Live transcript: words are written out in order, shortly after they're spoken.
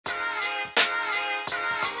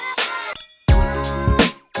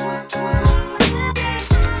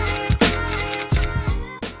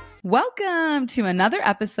Welcome to another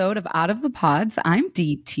episode of Out of the Pods. I'm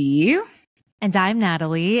Deepti. And I'm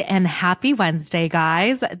Natalie, and happy Wednesday,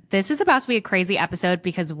 guys. This is about to be a crazy episode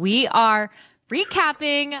because we are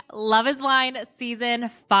recapping Love is Wine Season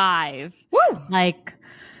 5.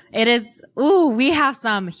 Woo! We have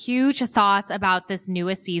some huge thoughts about this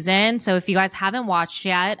newest season. So if you guys haven't watched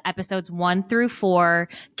yet, episodes 1 through 4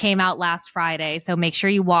 came out last Friday. So make sure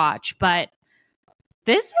you watch. But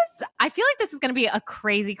I feel like this is going to be a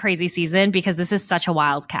crazy, crazy season because this is such a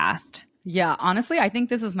wild cast. Yeah, honestly, I think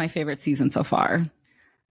this is my favorite season so far.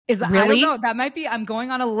 Really? I don't know. That might be, I'm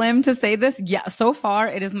going on a limb to say this. Yeah, so far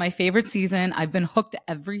it is my favorite season. I've been hooked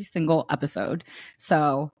every single episode.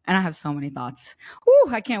 And I have so many thoughts. Ooh,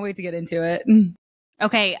 I can't wait to get into it.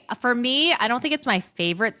 Okay, for me, I don't think it's my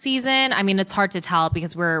favorite season. I mean, it's hard to tell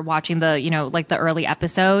because we're watching the early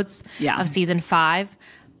episodes of season 5.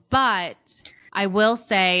 But I will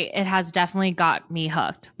say it has definitely got me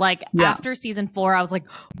hooked. After season 4, I was like,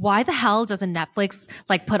 why the hell doesn't Netflix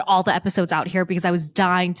put all the episodes out here? Because I was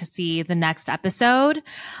dying to see the next episode.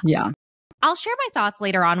 Yeah. I'll share my thoughts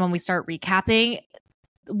later on when we start recapping.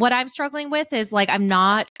 What I'm struggling with is I'm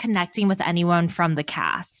not connecting with anyone from the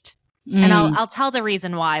cast. And I'll tell the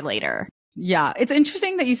reason why later. Yeah. It's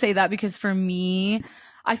interesting that you say that because for me,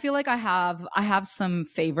 I feel like I have some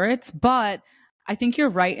favorites, but I think you're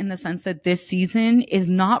right in the sense that this season is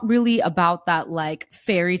not really about that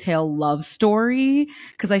fairy tale love story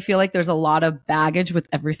because I feel like there's a lot of baggage with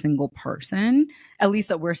every single person, at least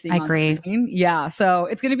that we're seeing on screen. Yeah, so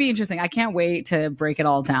it's going to be interesting. I can't wait to break it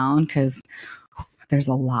all down because there's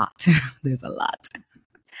a lot. There's a lot.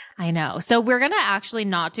 I know. So we're going to actually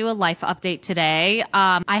not do a life update today.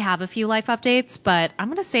 I have a few life updates, but I'm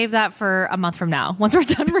going to save that for a month from now once we're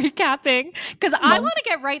done recapping because I want to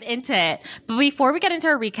get right into it. But before we get into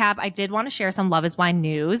our recap, I did want to share some Love is Wine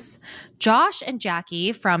news. Josh and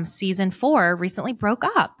Jackie from season 4 recently broke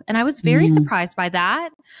up, and I was very surprised by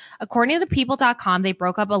that. According to people.com, they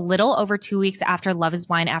broke up a little over 2 weeks after Love is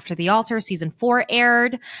Wine After the Altar season 4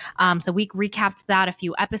 aired. So we recapped that a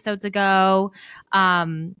few episodes ago.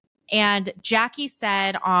 And Jackie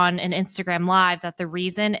said on an Instagram live that the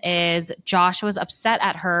reason is Josh was upset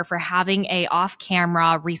at her for having a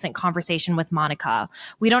off-camera recent conversation with Monica.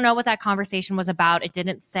 We don't know what that conversation was about. It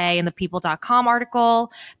didn't say in the people.com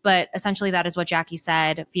article, but essentially that is what Jackie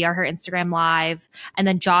said via her Instagram live. And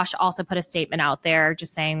then Josh also put a statement out there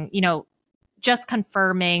just saying, just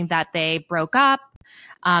confirming that they broke up,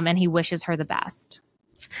 and he wishes her the best.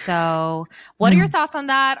 So what are your thoughts on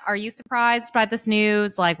that? Are you surprised by this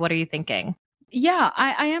news? What are you thinking? Yeah,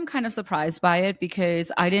 I am kind of surprised by it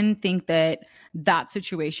because I didn't think that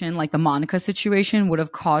situation, the Monica situation, would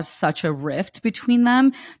have caused such a rift between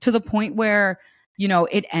them to the point where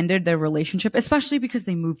it ended their relationship, especially because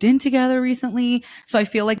they moved in together recently. So I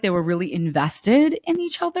feel like they were really invested in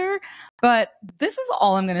each other. But this is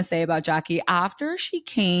all I'm going to say about Jackie. After she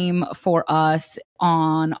came for us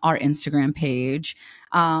on our Instagram page,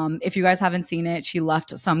 if you guys haven't seen it, she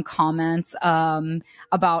left some comments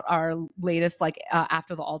about our latest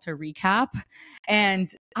After the Altar recap.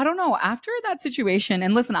 And I don't know, after that situation,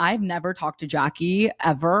 and listen, I've never talked to Jackie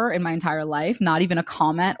ever in my entire life, not even a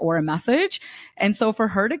comment or a message. And so for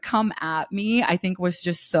her to come at me, I think was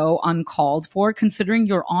just so uncalled for, considering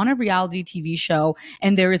you're on a reality TV show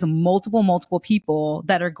and there is multiple people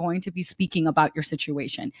that are going to be speaking about your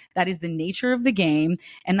situation. That is the nature of the game.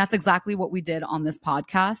 And that's exactly what we did on this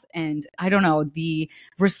podcast. And I don't know, the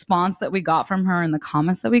response that we got from her and the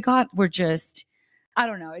comments that we got were just, I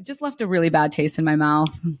don't know, it just left a really bad taste in my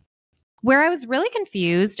mouth. Where I was really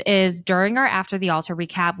confused is during our After the Altar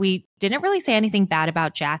recap, we didn't really say anything bad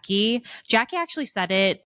about Jackie. Jackie actually said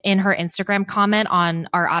it in her Instagram comment on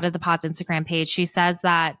our Out of the Pods Instagram page. She says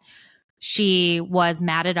that she was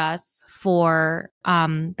mad at us for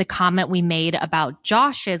the comment we made about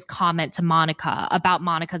Josh's comment to Monica about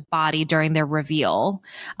Monica's body during their reveal.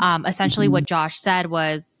 Essentially what Josh said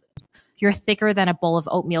was, "You're thicker than a bowl of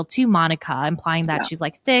oatmeal to Monica," implying that she's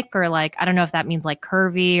thick or I don't know if that means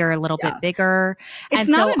curvy or a little bit bigger. It's and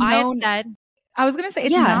not so I had said, I was going to say,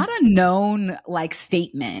 it's not a known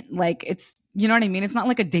statement. It's, you know what I mean? It's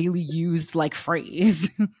not a daily used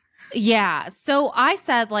phrase. Yeah. So I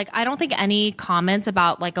said, I don't think any comments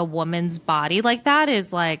about a woman's body like that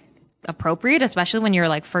is appropriate, especially when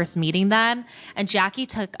you're first meeting them. And Jackie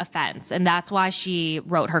took offense, and that's why she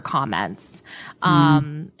wrote her comments.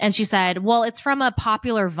 And she said, "Well, it's from a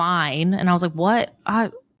popular Vine." And I was like, "What? I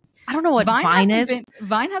don't know what Vine is."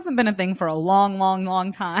 Vine hasn't been a thing for a long, long,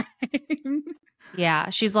 long time. Yeah.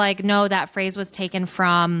 She's like, no, that phrase was taken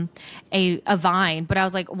from a Vine. But I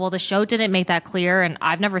was like, well, the show didn't make that clear. And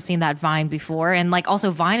I've never seen that Vine before. And like,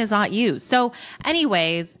 also Vine is not used. So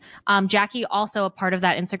anyways, Jackie also, a part of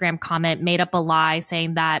that Instagram comment, made up a lie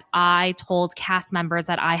saying that I told cast members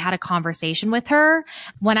that I had a conversation with her.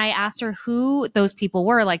 When I asked her who those people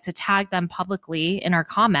were, like to tag them publicly in our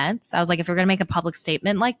comments, I was like, if you're going to make a public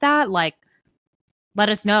statement like that, like, let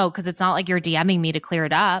us know, because it's not like you're DMing me to clear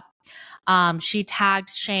it up. She tagged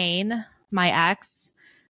Shane, my ex.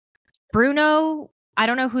 Bruno, I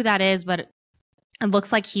don't know who that is, but it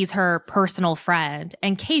looks like he's her personal friend.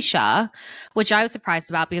 And Keisha, which I was surprised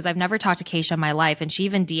about because I've never talked to Keisha in my life. And she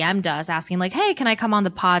even DM'd us asking like, hey, can I come on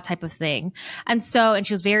the pod type of thing? And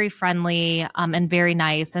she was very friendly and very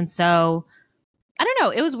nice. And so, I don't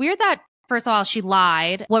know. It was weird that, first of all, she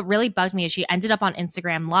lied. What really bugged me is she ended up on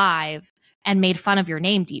Instagram Live and made fun of your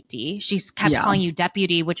name, Deepti. She kept calling you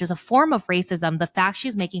deputy, which is a form of racism. The fact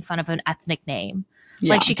she's making fun of an ethnic name.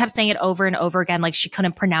 Yeah. Like she kept saying it over and over again, like she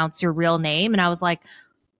couldn't pronounce your real name. And I was like,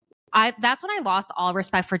 that's when I lost all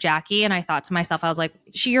respect for Jackie. And I thought to myself, I was like,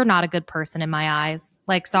 you're not a good person in my eyes.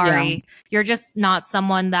 Like, sorry, you're just not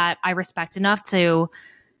someone that I respect enough to,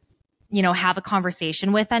 you know, have a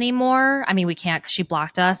conversation with anymore. I mean, we can't, because she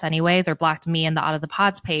blocked us anyways, or blocked me in the Out of the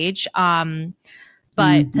Pods page.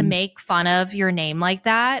 But to make fun of your name like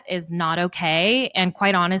that is not okay. And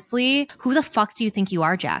quite honestly, who the fuck do you think you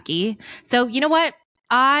are, Jackie? So you know what?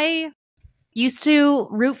 I used to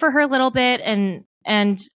root for her a little bit, and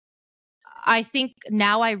I think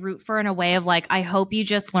now I root for her in a way of like, I hope you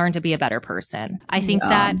just learn to be a better person. I think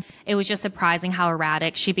that it was just surprising how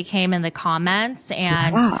erratic she became in the comments,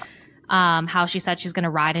 and how she said she's going to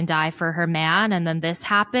ride and die for her man. And then this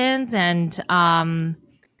happens. And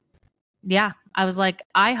I was like,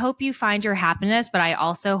 I hope you find your happiness, but I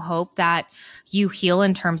also hope that you heal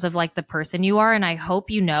in terms of like the person you are. And I hope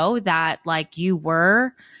you know that like you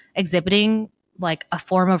were exhibiting like a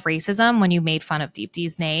form of racism when you made fun of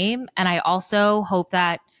Deepti's name. And I also hope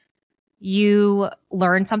that you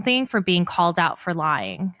learned something for being called out for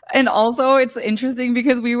lying. And also it's interesting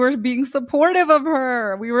because we were being supportive of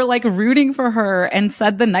her. We were like rooting for her and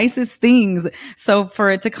said the nicest things. So for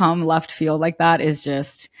it to come left field like that is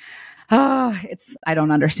just... I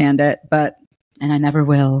don't understand it, and I never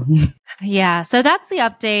will. Yeah. So that's the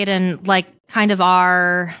update and like kind of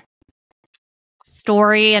our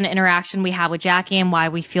story and interaction we have with Jackie and why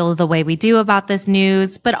we feel the way we do about this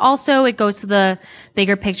news. But also it goes to the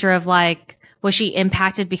bigger picture of like, was she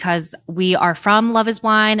impacted because we are from Love is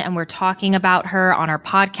Blind and we're talking about her on our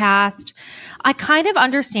podcast? I kind of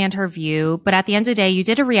understand her view, but at the end of the day, you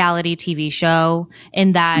did a reality TV show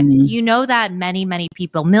in that you know that many, many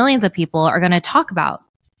people, millions of people are going to talk about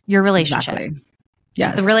your relationship. Exactly.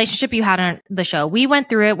 Yes. The relationship you had on the show. We went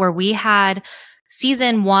through it where we had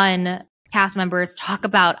season 1 cast members talk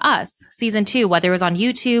about us. Season 2, whether it was on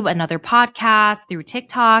YouTube, another podcast, through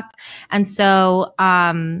TikTok. And so,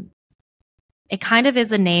 it kind of is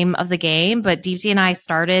the name of the game, but Deepti and I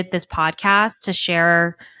started this podcast to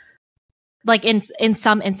share, like in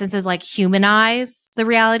some instances, like humanize the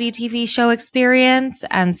reality TV show experience.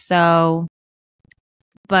 And so,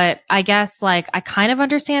 but I guess like I kind of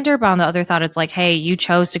understand her, but on the other thought, it's like, hey, you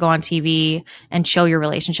chose to go on TV and show your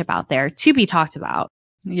relationship out there to be talked about.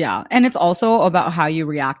 Yeah. And it's also about how you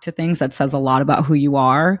react to things. That says a lot about who you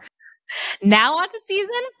are. Now on to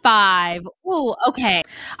season 5. Ooh, okay.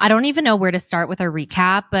 I don't even know where to start with a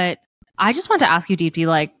recap, but I just want to ask you, Deepti,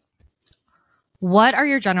 like, what are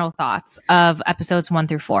your general thoughts of episodes 1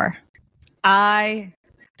 through 4? I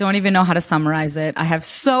don't even know how to summarize it. I have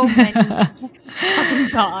so many fucking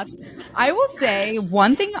thoughts. I will say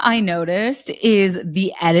one thing I noticed is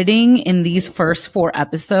the editing in these first 4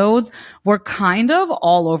 episodes were kind of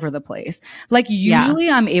all over the place. Like usually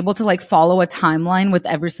I'm able to like follow a timeline with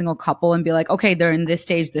every single couple and be like, okay, they're in this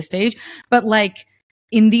stage. But like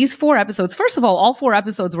in these 4 episodes, first of all 4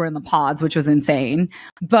 episodes were in the pods, which was insane.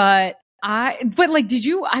 But I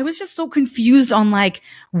was just so confused on like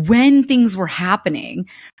when things were happening,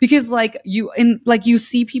 because like you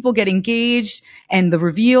see people get engaged and the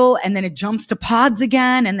reveal, and then it jumps to pods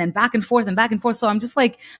again, and then back and forth. So I'm just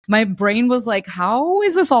like, my brain was like, how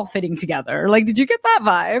is this all fitting together? Like, did you get that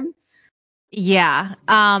vibe? Yeah.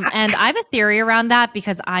 And I have a theory around that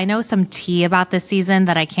because I know some tea about this season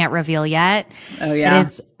that I can't reveal yet. Oh yeah. It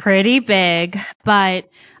is pretty big, but,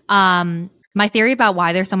 my theory about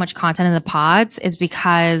why there's so much content in the pods is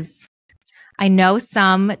because I know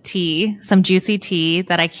some juicy tea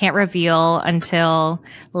that I can't reveal until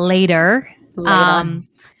later.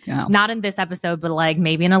 Not in this episode, but like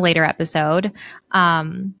maybe in a later episode.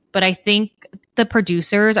 But I think the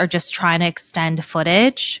producers are just trying to extend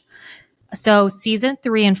footage. So season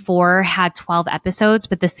 3 and 4 had 12 episodes,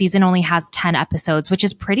 but the season only has 10 episodes, which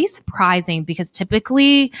is pretty surprising because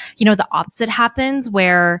typically, the opposite happens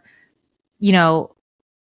where,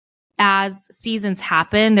 as seasons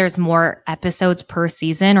happen, there's more episodes per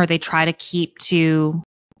season, or they try to keep to,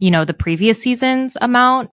 the previous season's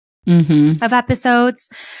amount of episodes.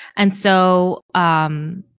 And so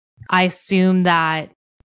I assume that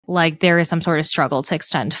like there is some sort of struggle to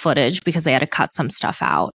extend footage because they had to cut some stuff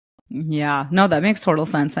out. Yeah, no, that makes total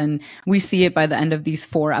sense. And we see it by the end of these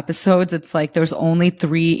 4 episodes. It's like there's only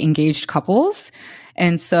 3 engaged couples.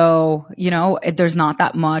 And so, there's not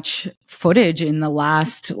that much footage in the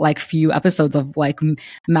last like few episodes of like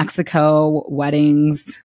Mexico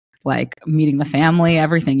weddings, like meeting the family,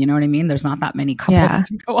 everything. You know what I mean? There's not that many couples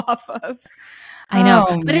to go off of. I know.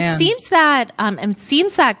 But man. It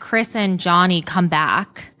seems that Chris and Johnny come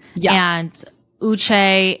back. Yeah. And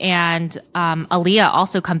Uche and Aaliyah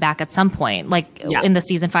also come back at some point, like in the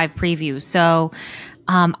season 5 preview. So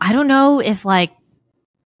I don't know if like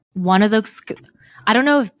I don't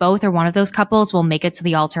know if both or one of those couples will make it to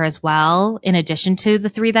the altar as well, in addition to the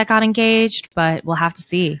 3 that got engaged, but we'll have to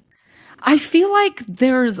see. I feel like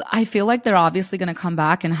they're obviously going to come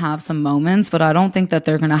back and have some moments, but I don't think that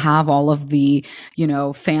they're going to have all of the,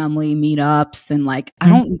 family meetups and like, I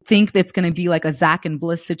don't think it's going to be like a Zach and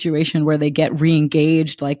Bliss situation where they get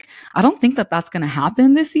re-engaged. Like, I don't think that that's going to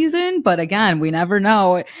happen this season, but again, we never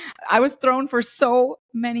know. I was thrown for so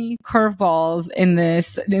many curveballs in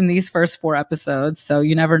these first 4 episodes. So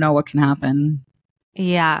you never know what can happen.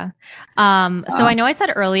 Yeah. So I know I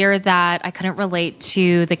said earlier that I couldn't relate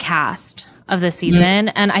to the cast of the season.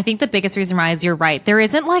 And I think the biggest reason why is you're right. There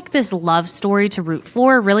isn't like this love story to root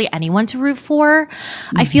for, really anyone to root for.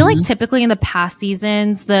 I feel like typically in the past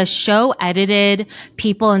seasons, the show edited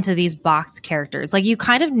people into these boxed characters. Like you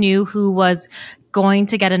kind of knew who was going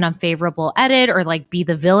to get an unfavorable edit or like be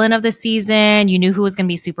the villain of the season. You knew who was going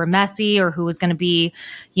to be super messy or who was going to be,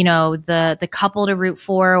 the couple to root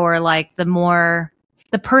for or like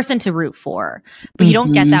the person to root for. But you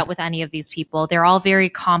don't get that with any of these people. They're all very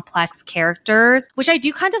complex characters, which I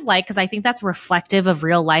do kind of like because I think that's reflective of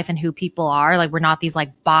real life and who people are. Like we're not these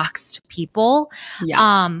like boxed people.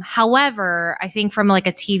 Yeah. However, I think from like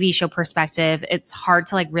a TV show perspective, it's hard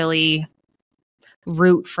to like really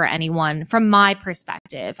root for anyone from my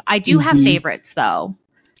perspective. I do have favorites though.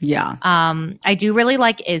 Yeah. I do really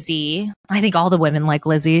like Izzy. I think all the women like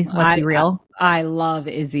Lizzie. Let's be real. I love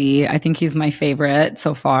Izzy. I think he's my favorite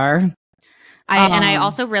so far. And I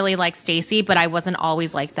also really like Stacy, but I wasn't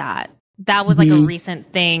always like that. That was like a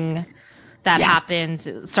recent thing that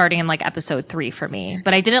happened starting in like episode 3 for me.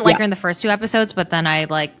 But I didn't like her in the first 2 episodes, but then I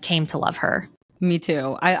like came to love her. Me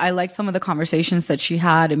too. I liked some of the conversations that she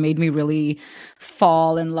had. It made me really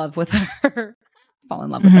fall in love with her. Her.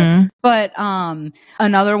 But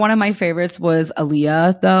another one of my favorites was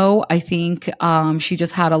Aaliyah, though. I think she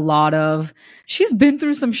just had she's been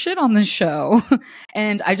through some shit on this show.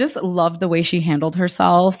 And I just loved the way she handled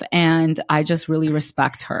herself. And I just really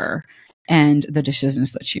respect her and the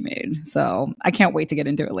decisions that she made. So I can't wait to get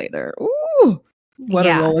into it later. Ooh. What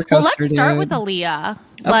a roller coaster. Well, let's start with Aaliyah.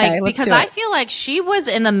 Because I feel like she was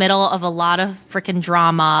in the middle of a lot of freaking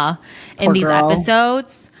drama in these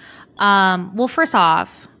episodes. Well, first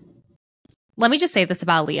off, let me just say this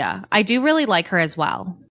about Leah. I do really like her as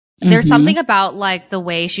well. There's something about like the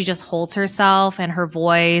way she just holds herself and her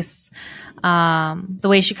voice, the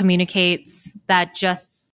way she communicates that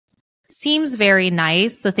just seems very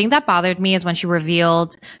nice. The thing that bothered me is when she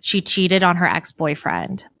revealed she cheated on her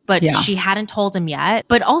ex-boyfriend, but she hadn't told him yet.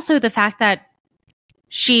 But also the fact that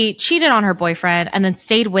she cheated on her boyfriend and then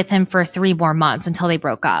stayed with him for 3 more months until they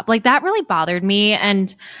broke up. Like that really bothered me.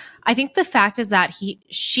 And I think the fact is that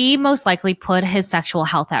she most likely put his sexual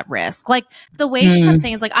health at risk. Like the way she kept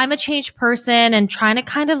saying is like, I'm a changed person and trying to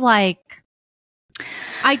kind of like,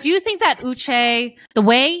 I do think that Uche, the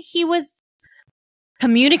way he was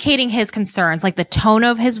communicating his concerns, like the tone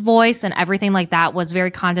of his voice and everything like that was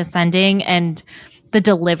very condescending and the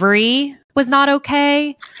delivery was not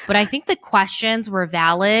okay. But I think the questions were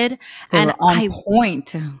valid. They were on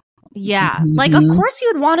point. Yeah. Like, of course you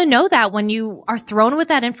would want to know that when you are thrown with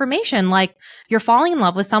that information. Like, you're falling in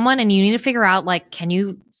love with someone and you need to figure out, like, can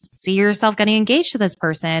you see yourself getting engaged to this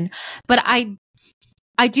person? But I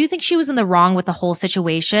do think she was in the wrong with the whole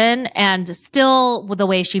situation and still with the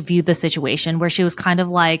way she viewed the situation where she was kind of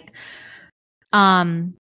like,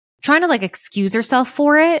 trying to like excuse herself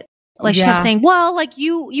for it. Like she kept saying, well, like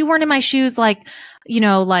you weren't in my shoes. Like,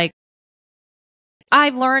 like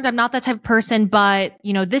I've learned I'm not that type of person, but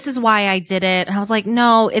this is why I did it. And I was like,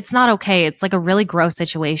 no, it's not okay. It's like a really gross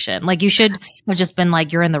situation. Like you should have just been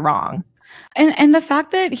like, you're in the wrong. And the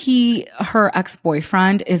fact that her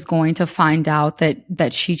ex-boyfriend is going to find out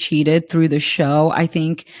that she cheated through the show, I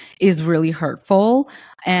think is really hurtful.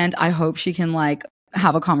 And I hope she can like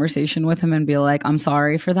have a conversation with him and be like, I'm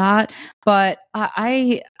sorry for that. But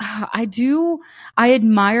I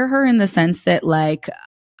admire her in the sense that like,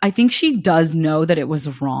 I think she does know that it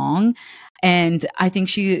was wrong. And I think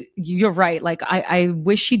you're right. Like, I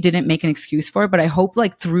wish she didn't make an excuse for it, but I hope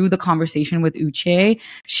like through the conversation with Uche,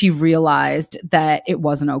 she realized that it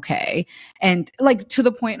wasn't okay. And like to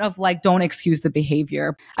the point of like, don't excuse the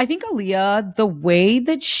behavior. I think Aaliyah, the way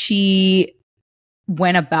that she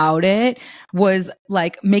went about it was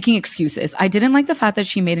like making excuses. I didn't like the fact that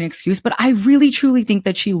she made an excuse, but I really truly think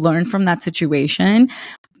that she learned from that situation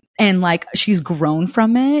and like she's grown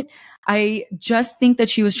from it. I just think that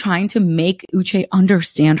she was trying to make Uche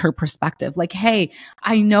understand her perspective. Like, hey,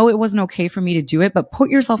 I know it wasn't okay for me to do it, but put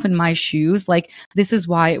yourself in my shoes. Like, this is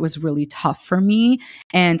why it was really tough for me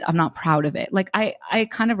and I'm not proud of it. Like, I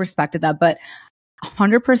kind of respected that, but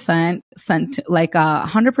 100%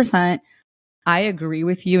 100%. I agree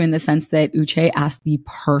with you in the sense that Uche asked the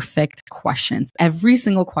perfect questions. Every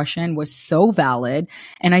single question was so valid.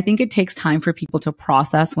 And I think it takes time for people to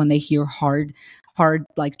process when they hear hard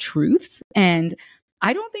like truths. And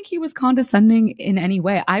I don't think he was condescending in any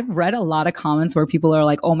way. I've read a lot of comments where people are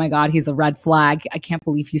like, oh my God, he's a red flag. I can't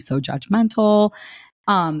believe he's so judgmental.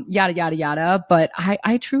 Yada, yada, yada. But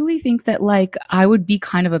I truly think that like I would be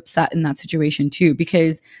kind of upset in that situation too,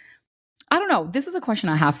 because I don't know. This is a question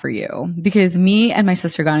I have for you because me and my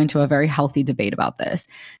sister got into a very healthy debate about this.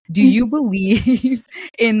 Do you believe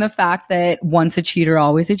in the fact that once a cheater,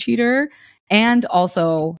 always a cheater? And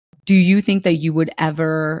also, do you think that you would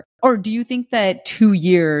ever, or do you think that 2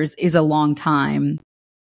 years is a long time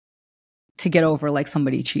to get over like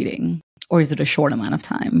somebody cheating? Or is it a short amount of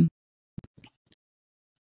time?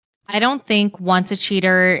 I don't think once a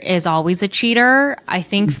cheater is always a cheater. I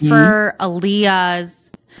think for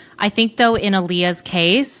I think though in Aaliyah's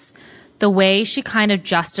case, the way she kind of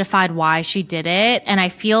justified why she did it, and I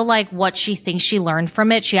feel like what she thinks she learned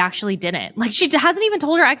from it, she actually didn't. Like she hasn't even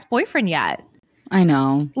told her ex-boyfriend yet. I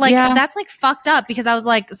know. Like that's like fucked up because I was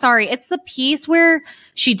like, sorry, it's the piece where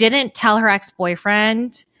she didn't tell her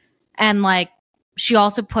ex-boyfriend and like she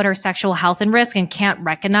also put her sexual health in risk and can't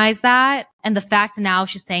recognize that. And the fact now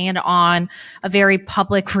she's saying it on a very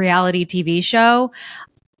public reality TV show,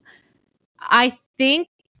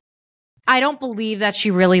 I don't believe that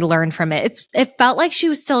she really learned from it. It felt like she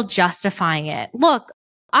was still justifying it. Look,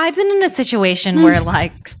 I've been in a situation where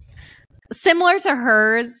like similar to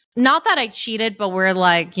hers, not that I cheated, but where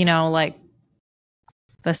like, like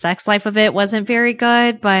the sex life of it wasn't very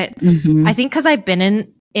good. But I think because I've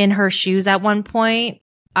been in her shoes at one point,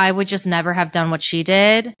 I would just never have done what she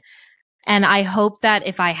did. And I hope that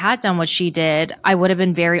if I had done what she did, I would have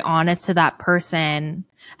been very honest to that person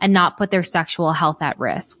and not put their sexual health at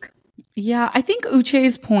risk. Yeah, I think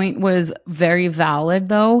Uche's point was very valid,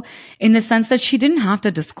 though, in the sense that she didn't have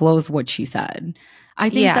to disclose what she said. I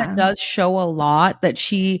think that does show a lot that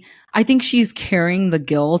I think she's carrying the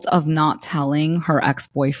guilt of not telling her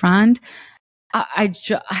ex-boyfriend.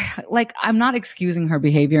 I'm not excusing her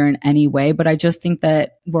behavior in any way, but I just think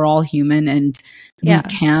that we're all human and we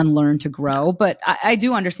can learn to grow. But I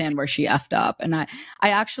do understand where she effed up. And I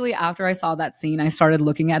actually, after I saw that scene, I started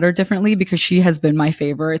looking at her differently because she has been my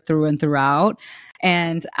favorite through and throughout.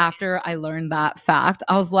 And after I learned that fact,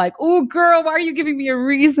 I was like, oh girl, why are you giving me a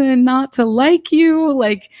reason not to like you?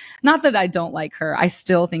 Like, not that I don't like her. I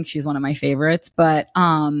still think she's one of my favorites, but,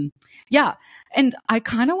 yeah. And I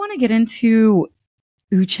kind of want to get into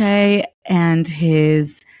Uche and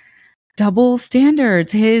his double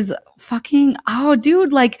standards, his fucking, oh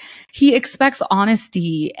dude, like he expects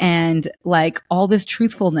honesty and like all this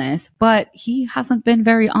truthfulness, but he hasn't been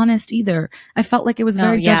very honest either. I felt like it was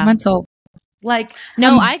very judgmental. Like,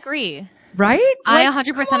 no, I agree. Right? I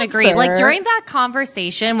 100% agree. Sir. Like during that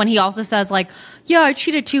conversation when he also says like, yeah, I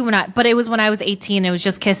cheated too but it was when I was 18, it was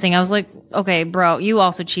just kissing. I was like, okay, bro, you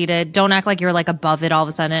also cheated. Don't act like you're like above it all of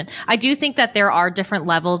a sudden. I do think that there are different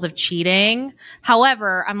levels of cheating.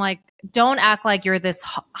 However, I'm like, don't act like you're this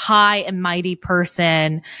high and mighty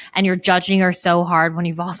person and you're judging her so hard when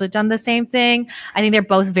you've also done the same thing. I think they're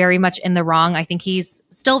both very much in the wrong. I think he's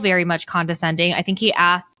still very much condescending. I think he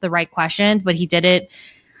asked the right question, but he did it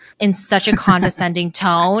in such a condescending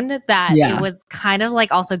tone that it was kind of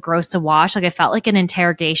like also gross to watch. Like it felt like an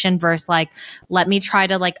interrogation versus like, let me try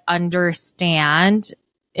to like understand.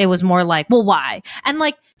 It was more like, well, why? And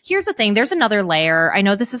like, here's the thing. There's another layer. I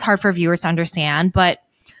know this is hard for viewers to understand, but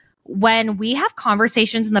when we have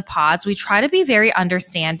conversations in the pods, we try to be very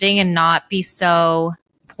understanding and not be so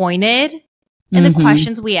pointed in the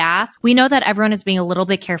questions we ask. We know that everyone is being a little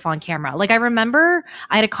bit careful on camera. Like I remember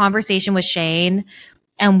I had a conversation with Shane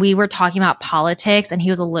and we were talking about politics and he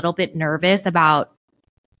was a little bit nervous about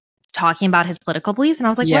talking about his political beliefs. And I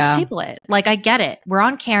was like, let's table it. Like, I get it. We're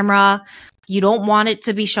on camera. You don't want it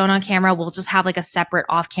to be shown on camera. We'll just have like a separate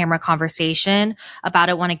off camera conversation about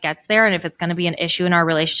it when it gets there. And if it's going to be an issue in our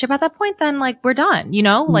relationship at that point, then like we're done, you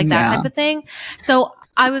know, like that type of thing. So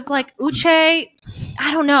I was like, Uche,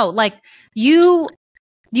 I don't know. Like you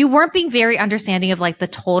weren't being very understanding of like the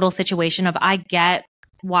total situation of I get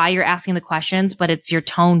why you're asking the questions, but it's your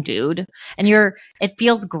tone, dude. And it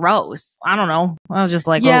feels gross. I don't know. I was just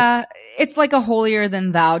like, yeah, it's like a holier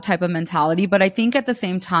than thou type of mentality. But I think at the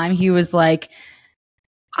same time, he was like,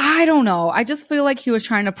 I don't know. I just feel like he was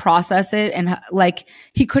trying to process it and like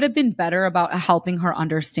he could have been better about helping her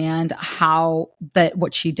understand how that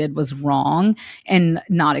what she did was wrong and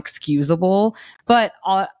not excusable. But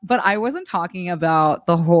I wasn't talking about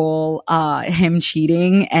the whole him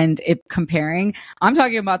cheating and it comparing. I'm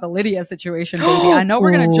talking about the Lydia situation, baby. I know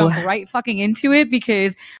we're going to jump right fucking into it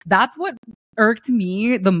because that's what irked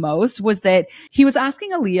me the most was that he was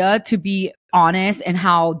asking Aaliyah to be honest and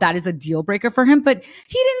how that is a deal breaker for him, but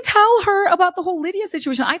he didn't tell her about the whole Lydia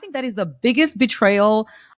situation. I think that is the biggest betrayal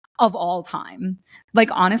of all time. Like,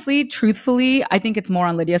 honestly, truthfully, I think it's more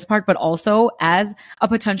on Lydia's part, but also as a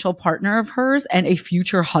potential partner of hers and a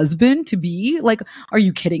future husband to be. Like, are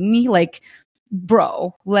you kidding me? Like,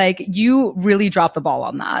 bro, like you really dropped the ball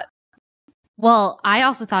on that. Well, I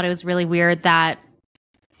also thought it was really weird that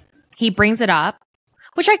he brings it up,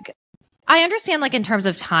 which I understand like in terms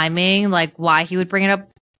of timing, like why he would bring it up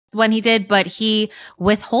when he did, but he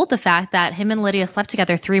withhold the fact that him and Lydia slept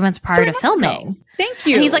together 3 months prior to filming. Thank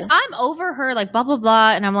you. And he's like, I'm over her, like blah, blah,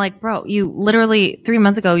 blah. And I'm like, bro, you literally 3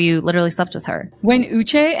 months ago, you literally slept with her. When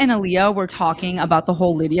Uche and Aaliyah were talking about the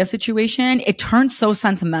whole Lydia situation, it turned so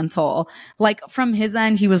sentimental. Like from his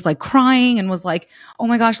end, he was like crying and was like, oh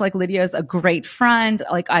my gosh, like Lydia is a great friend.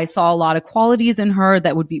 Like I saw a lot of qualities in her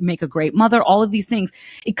that would make a great mother, all of these things.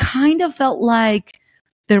 It kind of felt like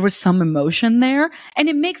there was some emotion there. And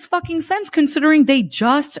it makes fucking sense considering they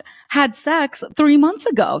just had sex 3 months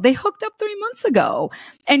ago. They hooked up 3 months ago.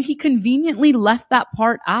 And he conveniently left that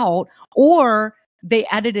part out or they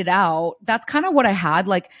edited out. That's kind of what I had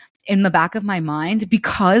like in the back of my mind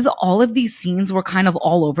because all of these scenes were kind of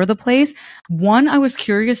all over the place. One, I was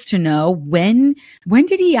curious to know when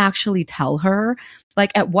did he actually tell her?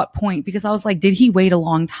 Like at what point? Because I was like, did he wait a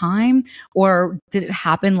long time or did it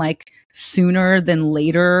happen like sooner than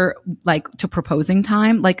later, like to proposing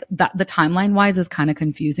time? Like that, the timeline wise is kind of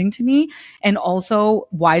confusing to me. And also,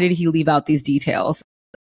 why did he leave out these details?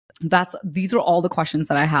 These are all the questions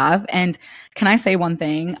that I have. And can I say one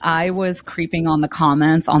thing? I was creeping on the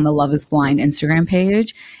comments on the Love is Blind Instagram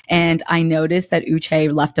page. And I noticed that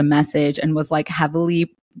Uche left a message and was like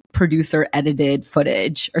heavily producer edited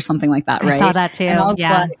footage or something like that, right? I saw that too. And I was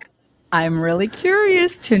like, I'm really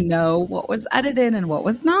curious to know what was edited and what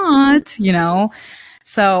was not, you know?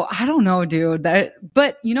 So I don't know, dude.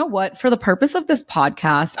 But you know what? For the purpose of this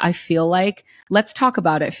podcast, I feel like let's talk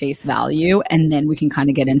about it face value, and then we can kind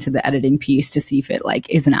of get into the editing piece to see if it like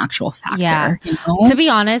is an actual factor. Yeah. You know? To be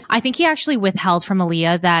honest, I think he actually withheld from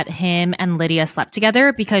Aaliyah that him and Lydia slept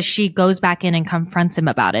together because she goes back in and confronts him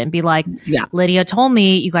about it and be like, "Yeah, Lydia told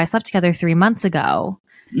me you guys slept together 3 months ago."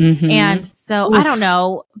 And so I don't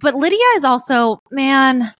know, but Lydia is also,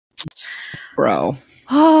 man, bro.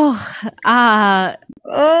 Lydia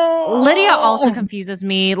also confuses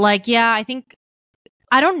me. Like, yeah,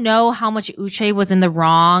 I don't know how much Uche was in the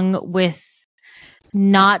wrong with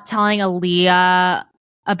not telling Aaliyah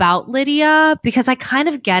about Lydia, because I kind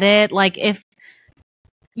of get it. Like, if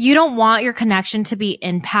you don't want your connection to be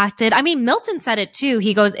impacted. I mean, Milton said it too.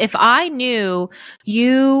 He goes, if I knew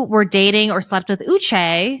you were dating or slept with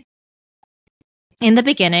Uche in the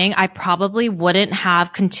beginning, I probably wouldn't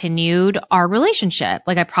have continued our relationship.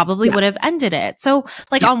 Like I probably would have ended it. So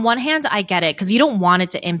like on one hand, I get it because you don't want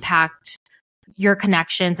it to impact your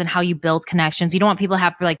connections and how you build connections. You don't want people to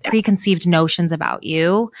have like preconceived notions about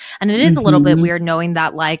you. And it is a little bit weird knowing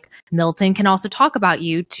that like Milton can also talk about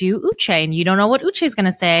you to Uche and you don't know what Uche is going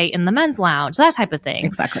to say in the men's lounge, that type of thing.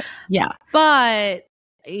 Exactly. Yeah. But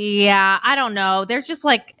yeah, I don't know. There's just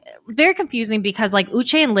like very confusing because like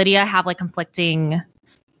Uche and Lydia have like conflicting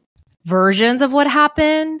versions of what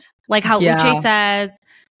happened. Like how Uche says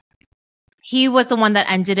he was the one that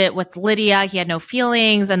ended it with Lydia. He had no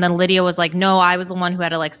feelings. And then Lydia was like, no, I was the one who had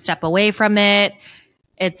to like step away from it.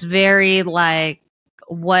 It's very like,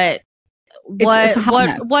 what's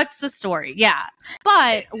the story? Yeah.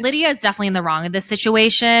 But Lydia is definitely in the wrong in this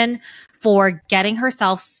situation for getting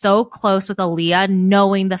herself so close with Aaliyah,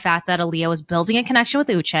 knowing the fact that Aaliyah was building a connection with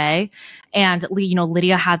Uche, and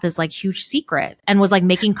Lydia had this like huge secret and was like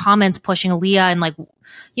making comments, pushing Aaliyah, and like,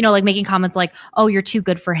 like making comments like, oh, you're too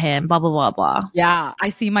good for him, blah, blah, blah, blah. Yeah, I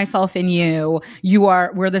see myself in you.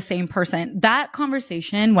 We're the same person. That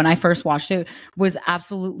conversation, when I first watched it, was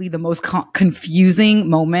absolutely the most confusing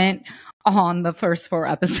moment on the first 4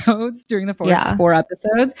 episodes, during the first 4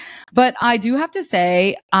 episodes. But I do have to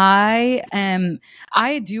say, I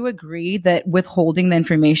do agree that withholding the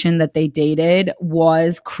information that they dated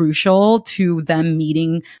was crucial to them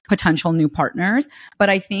meeting potential new partners.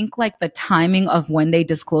 But I think like the timing of when they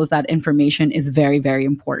disclose that information is very, very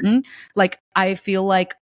important. Like, I feel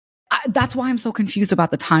like that's why I'm so confused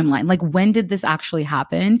about the timeline. Like, when did this actually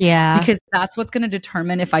happen? Yeah. Because that's what's going to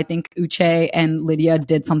determine if I think Uche and Lydia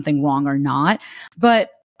did something wrong or not.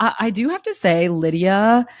 But I do have to say,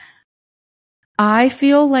 Lydia, I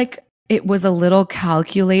feel like it was a little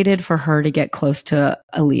calculated for her to get close to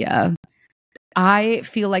Aaliyah. I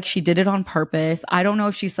feel like she did it on purpose. I don't know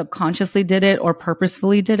if she subconsciously did it or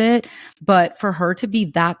purposefully did it, but for her to be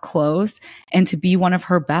that close and to be one of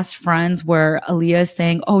her best friends where Aaliyah is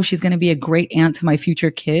saying, oh, she's going to be a great aunt to my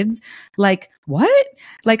future kids. Like, what?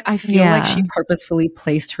 Like, I feel like she purposefully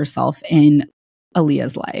placed herself in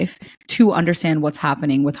Aaliyah's life to understand what's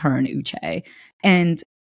happening with her and Uche. And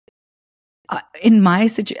in my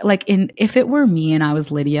situation, if it were me and I was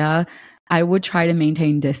Lydia, I would try to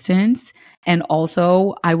maintain distance. And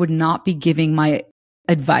also, I would not be giving my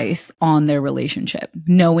advice on their relationship,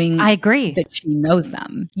 knowing I agree that she knows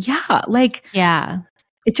them. Yeah. Like, yeah,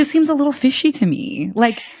 it just seems a little fishy to me.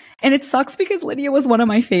 Like, and it sucks because Lydia was one of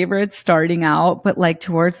my favorites starting out. But like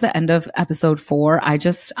towards the end of episode 4,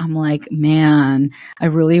 I'm like, man, I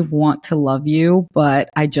really want to love you. But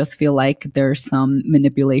I just feel like there's some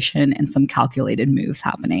manipulation and some calculated moves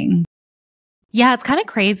happening. Yeah, it's kind of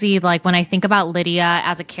crazy. Like when I think about Lydia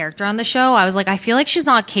as a character on the show, I was like, I feel like she's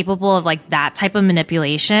not capable of like that type of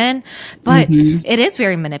manipulation, but it is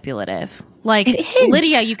very manipulative. Like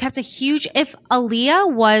Lydia, you kept if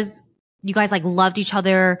Aaliyah was, you guys like loved each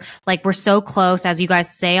other, like we're so close as you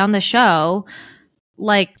guys say on the show,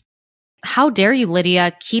 like how dare you,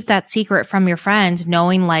 Lydia, keep that secret from your friend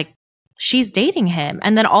knowing like she's dating him,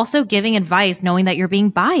 and then also giving advice knowing that you're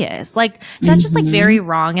being biased. Like that's just like very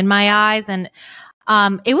wrong in my eyes. And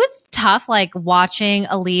it was tough like watching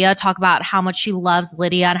Aaliyah talk about how much she loves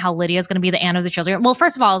Lydia and how Lydia is going to be the aunt of the children. Well,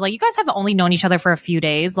 first of all, I was like, you guys have only known each other for a few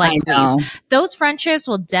days. Like, please, those friendships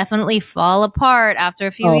will definitely fall apart after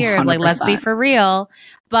a few years. 100%. Like, let's be for real.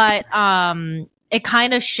 But it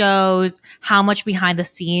kind of shows how much behind the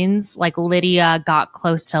scenes like Lydia got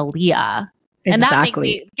close to Aaliyah.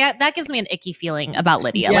 Exactly. And that gives me an icky feeling about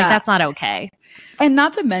Lydia. Yeah. Like, that's not okay. And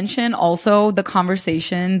not to mention also the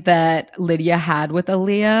conversation that Lydia had with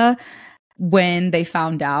Aaliyah when they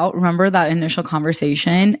found out. Remember that initial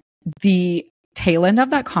conversation? The tail end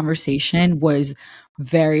of that conversation was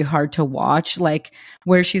very hard to watch. Like,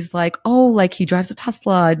 where she's like, oh, like he drives a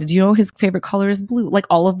Tesla. Did you know his favorite color is blue? Like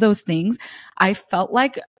all of those things. I felt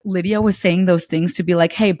like Lydia was saying those things to be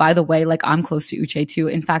like, hey, by the way, like I'm close to Uche too.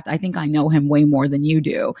 In fact, I think I know him way more than you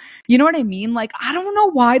do. You know what I mean? Like, I don't know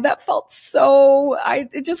why that felt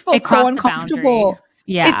it just felt so uncomfortable.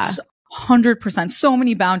 Yeah. It's 100%, so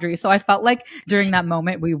many boundaries. So I felt like during that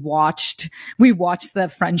moment we watched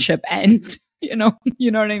the friendship end. You know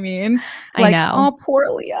what I mean? Like, I know. Oh, poor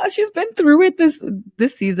Leah. She's been through it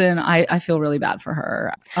this season. I feel really bad for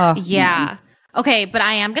her. Yeah. Man. Okay, but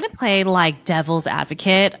I am going to play like devil's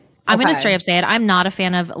advocate. I'm going to straight up say it. I'm not a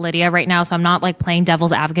fan of Lydia right now, so I'm not like playing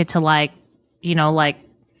devil's advocate to like, like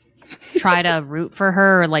try to root for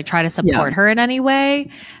her or like try to support her in any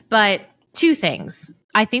way. But 2 things.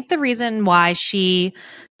 I think the reason why she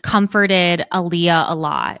comforted Aaliyah a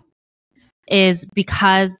lot is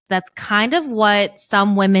because that's kind of what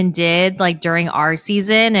some women did like during our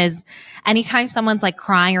season. Is anytime someone's like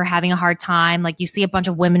crying or having a hard time, like you see a bunch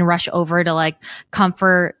of women rush over to like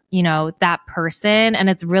comfort, that person. And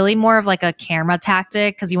it's really more of like a camera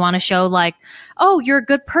tactic because you want to show like, oh, you're a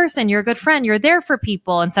good person, you're a good friend, you're there for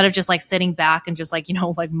people, instead of just like sitting back and just like,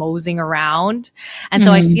 like moseying around. And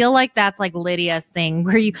so I feel like that's like Lydia's thing,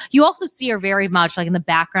 where you also see her very much like in the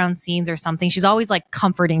background scenes or something. She's always like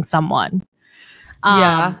comforting someone.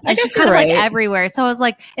 And she's kind of like everywhere. So I was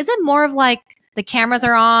like, is it more of like the cameras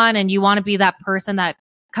are on and you want to be that person that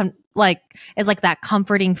is like that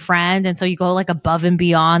comforting friend, and so you go like above and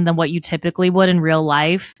beyond than what you typically would in real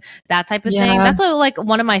life, that type of thing. That's like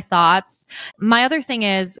one of my thoughts. My other thing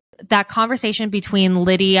is that conversation between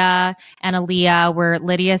Lydia and Aaliyah, where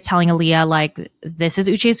Lydia is telling Aaliyah, like, this is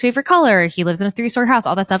Uche's favorite color. He lives in a 3-story house,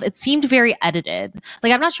 all that stuff. It seemed very edited.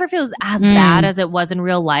 Like, I'm not sure if it was as bad as it was in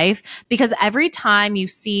real life, because every time you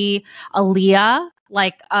see Aaliyah,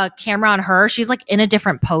 like a camera on her, she's like in a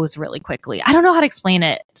different pose really quickly. I don't know how to explain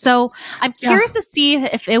it. So I'm curious to see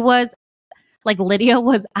if it was like Lydia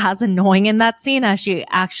was as annoying in that scene as she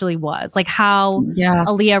actually was, like how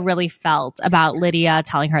Aaliyah really felt about Lydia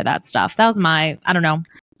telling her that stuff. That was I don't know.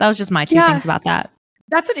 That was just my two things about that.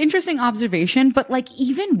 That's an interesting observation, but like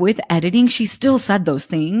even with editing, she still said those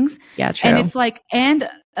things. Yeah, true. And it's like, and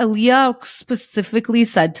Aaliyah specifically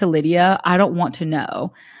said to Lydia, I don't want to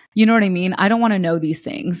know. You know what I mean? I don't want to know these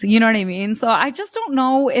things. You know what I mean? So I just don't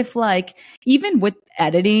know if like, even with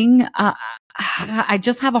editing, I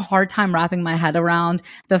just have a hard time wrapping my head around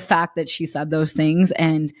the fact that she said those things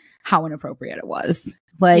and how inappropriate it was.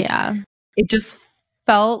 Like, it just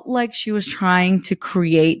felt like she was trying to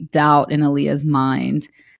create doubt in Aaliyah's mind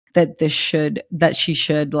that she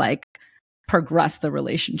should like progress the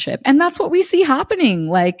relationship. And that's what we see happening.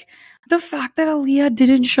 Like, the fact that Aaliyah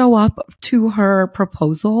didn't show up to her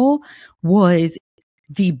proposal was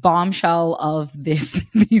the bombshell of these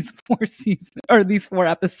 4 seasons or these 4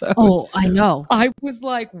 episodes. Oh, I know. I was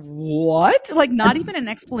like, what? Like, not even an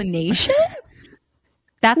explanation?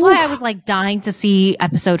 That's why I was like dying to see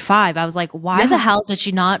episode 5. I was like, why the hell did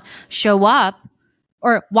she not show up?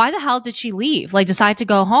 Or why the hell did she leave? Like, decide to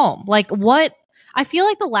go home? Like, what? I feel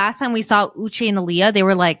like the last time we saw Uche and Aaliyah, they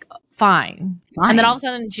were like, fine. And then all of a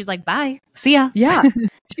sudden she's like, bye, see ya. Yeah.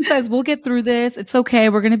 She says, we'll get through this. It's okay.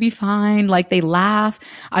 We're going to be fine. Like, they laugh.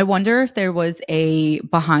 I wonder if there was a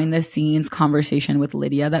behind the scenes conversation with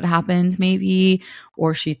Lydia that happened maybe,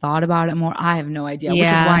 or she thought about it more. I have no idea, which is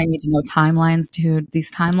why I need to know timelines, dude.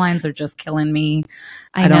 These timelines are just killing me.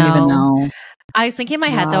 I don't even know. I was thinking in my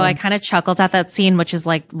head though, I kind of chuckled at that scene, which is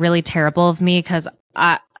like really terrible of me because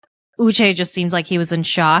Uche just seems like he was in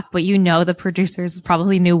shock, but you know the producers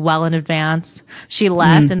probably knew well in advance. She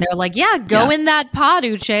left and they're like, go in that pod,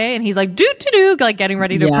 Uche. And he's like, do, like getting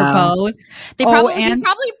ready to propose. He's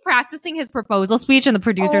probably practicing his proposal speech and the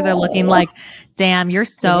producers are looking like, damn, you're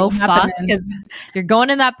so fucked because you're going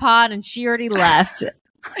in that pod and she already left.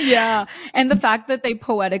 Yeah. And the fact that they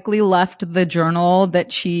poetically left the journal that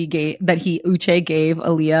Uche gave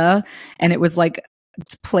Aaliyah, and it was like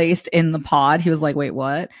placed in the pod. He was like, wait,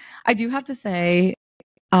 what? I do have to say,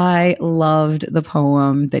 I loved the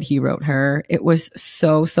poem that he wrote her. It was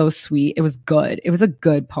so sweet. It was good. It was a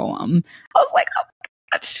good poem. I was like, oh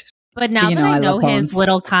my gosh. But now that I know his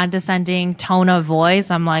little condescending tone of voice,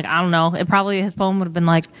 I'm like, I don't know. His poem would have been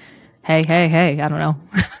like, hey, I don't know.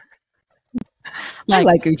 I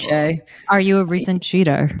like Uche. Are you a recent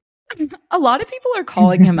cheater? A lot of people are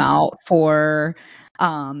calling him out for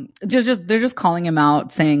they're just calling him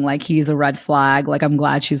out, saying like he's a red flag, like I'm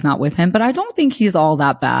glad she's not with him, but I don't think he's all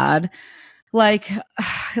that bad. Like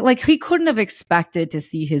he couldn't have expected to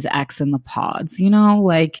see his ex in the pods, you know?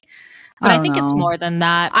 Like, but I think it's more than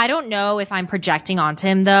that. I don't know if I'm projecting onto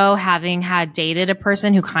him though, having had dated a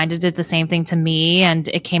person who kind of did the same thing to me, and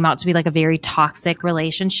it came out to be like a very toxic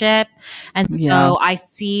relationship. And so I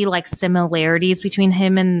see like similarities between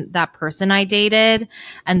him and that person I dated.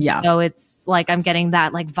 And so it's like I'm getting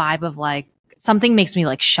that like vibe of like something makes me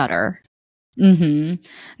like shudder. No,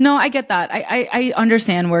 I get that. I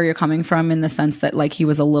understand where you're coming from in the sense that like he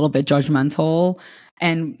was a little bit judgmental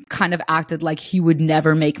and kind of acted like he would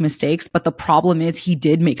never make mistakes. But the problem is he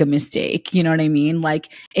did make a mistake. You know what I mean?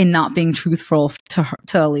 Like in not being truthful to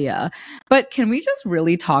Aaliyah. But can we just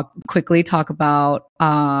really quickly talk about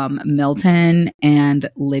Milton and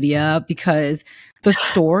Lydia? Because the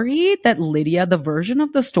version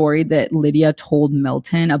of the story that Lydia told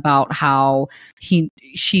Milton about how she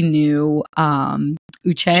knew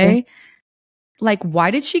Uche, like, why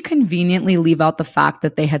did she conveniently leave out the fact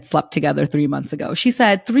that they had slept together 3 months ago? She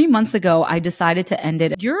said, 3 months ago, I decided to end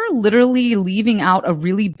it. You're literally leaving out a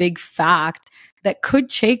really big fact that could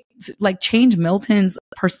change Milton's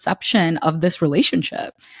perception of this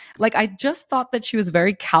relationship. Like, I just thought that she was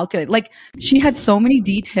very calculated. Like, she had so many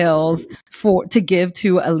details to give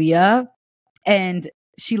to Aaliyah, and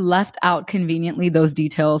she left out conveniently those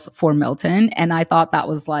details for Milton. And I thought that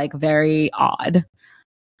was like very odd.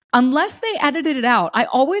 Unless they edited it out. I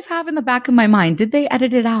always have in the back of my mind, did they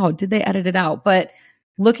edit it out? But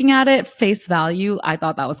looking at it face value, I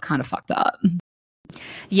thought that was kind of fucked up.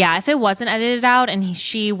 Yeah, if it wasn't edited out and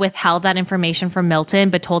she withheld that information from Milton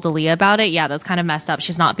but told Aaliyah about it, yeah, that's kind of messed up.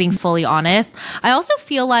 She's not being fully honest. I also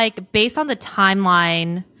feel like based on the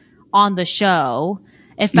timeline on the show,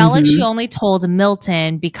 it felt like she only told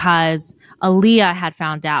Milton because Aaliyah had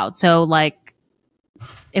found out. So like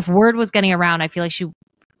if word was getting around, I feel like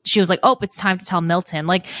she was like, "Oh, it's time to tell Milton."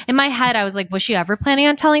 Like in my head, I was like, was she ever planning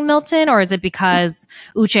on telling Milton, or is it because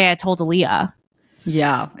Uche had told Aaliyah?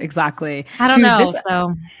 Yeah, exactly. I don't Dude, know. this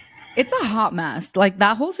So it's a hot mess. Like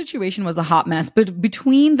that whole situation was a hot mess. But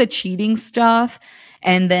between the cheating stuff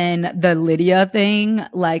and then the Lydia thing,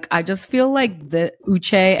 like I just feel like the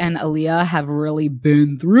Uche and Aaliyah have really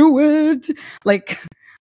been through it. Like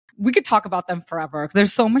we could talk about them forever.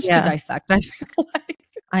 There's so much to yeah, dissect, I feel like.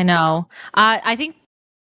 I know. I think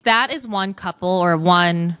that is one couple or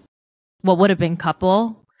one what would have been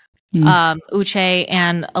couple. Uche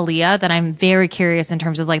and Aaliyah that I'm very curious in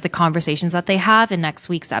terms of like the conversations that they have in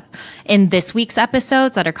this week's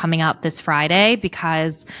episodes that are coming out this Friday,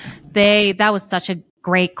 because that was such a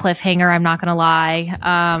great cliffhanger. I'm not going to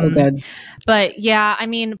lie. So good. But yeah, I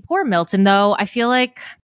mean, poor Milton though. I feel like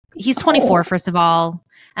he's 24, first of all.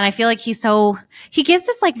 And I feel like he gives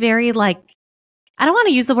this like very like, I don't want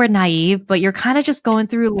to use the word naive, but you're kind of just going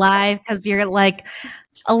through life because you're like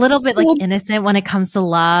a little bit like innocent when it comes to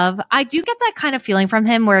love. I do get that kind of feeling from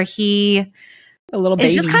him where he a little baby.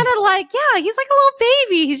 It's just kind of like, yeah, he's like a little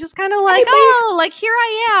baby. He's just kind of like, oh, like here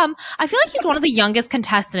I am. I feel like he's one of the youngest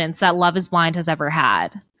contestants that Love is Blind has ever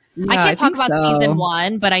had. Yeah, I can't talk about so. season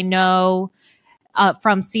 1, but I know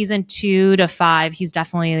from season 2 to 5, he's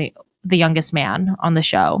definitely the youngest man on the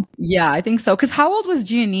show. Yeah, I think so. Because how old was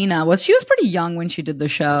Giannina? She was pretty young when she did the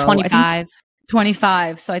show. She's 25.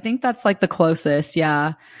 25. So I think that's like the closest.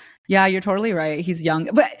 Yeah. Yeah, you're totally right. He's young.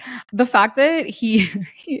 But the fact that he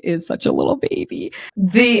is such a little baby.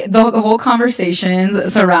 The whole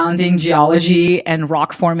conversations surrounding geology and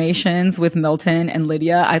rock formations with Milton and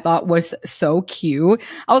Lydia, I thought was so cute.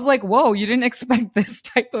 I was like, whoa, you didn't expect this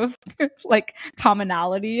type of like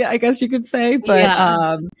commonality, I guess you could say.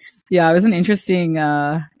 But yeah, it was an interesting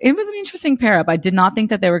pair up. I did not think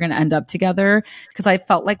that they were going to end up together because I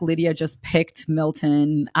felt like Lydia just picked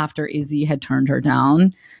Milton after Izzy had turned her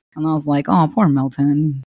down. And I was like, oh, poor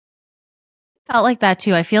Milton. Felt like that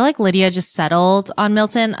too. I feel like Lydia just settled on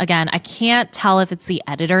Milton. Again, I can't tell if it's the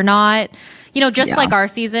edit or not. Just like our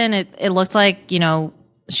season, it looked like,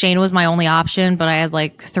 Shane was my only option, but I had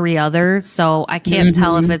like 3 others. So I can't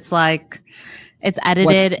tell if it's like it's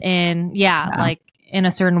edited like in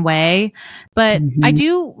a certain way. But I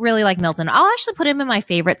do really like Milton. I'll actually put him in my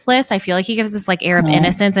favorites list. I feel like he gives this like air of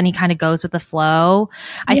innocence and he kind of goes with the flow.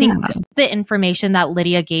 I think the information that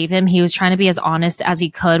Lydia gave him, he was trying to be as honest as he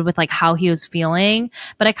could with like how he was feeling.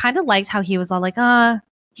 But I kind of liked how he was all like,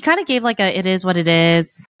 he kind of gave like it is what it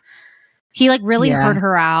is. He like really heard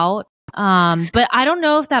her out. But I don't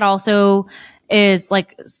know if that also is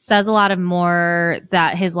like says a lot of more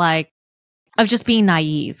that his like of just being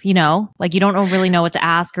naive, like you don't really know what to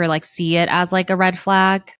ask or like see it as like a red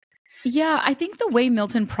flag. Yeah, I think the way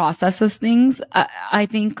Milton processes things, I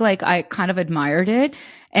think like I kind of admired it.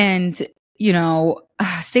 And,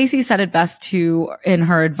 Stacey said it best too in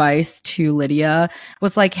her advice to Lydia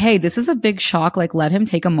was like, hey, this is a big shock. Like, let him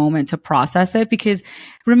take a moment to process it. Because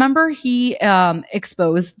remember, he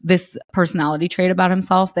exposed this personality trait about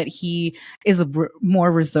himself that he is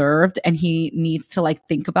more reserved and he needs to like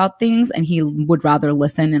think about things and he would rather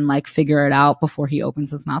listen and like figure it out before he opens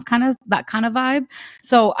his mouth, kind of that kind of vibe.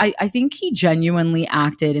 So I think he genuinely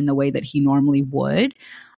acted in the way that he normally would.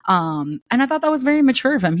 And I thought that was very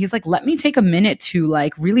mature of him. He's like, let me take a minute to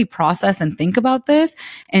like really process and think about this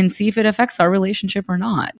and see if it affects our relationship or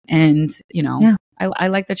not. And, I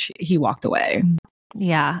like that he walked away.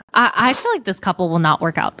 Yeah. I feel like this couple will not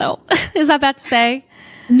work out though. Is that bad to say?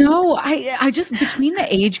 No, I just, between the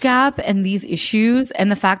age gap and these issues and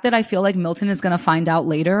the fact that I feel like Milton is going to find out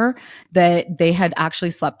later that they had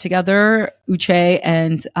actually slept together, Uche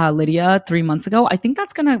and Lydia 3 months ago, I think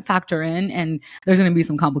that's going to factor in and there's going to be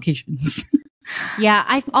some complications. Yeah.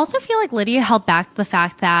 I also feel like Lydia held back the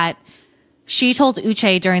fact that she told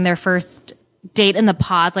Uche during their first date in the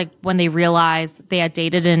pods, like when they realized they had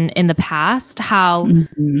dated in the past, how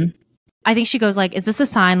I think she goes like, is this a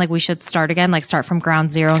sign like we should start again, like start from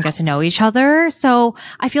ground zero and get to know each other? So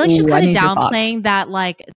I feel like she's kind of downplaying that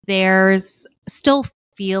like there's still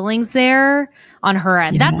feelings there on her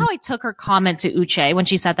end. That's how I took her comment to Uche when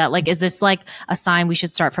she said that, like, is this like a sign we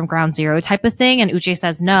should start from ground zero type of thing? And Uche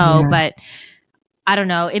says no, but I don't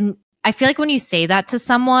know. I feel like when you say that to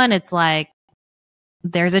someone, it's like,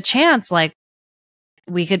 there's a chance like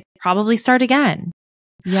we could probably start again.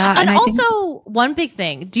 Yeah. And I also, think one big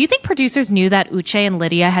thing. Do you think producers knew that Uche and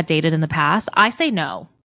Lydia had dated in the past? I say no.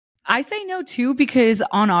 I say no too, because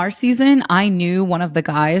on our season, I knew one of the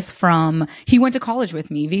guys he went to college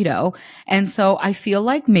with me, Vito. And so I feel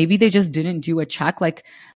like maybe they just didn't do a check. Like,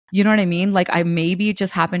 you know what I mean? Like, I maybe it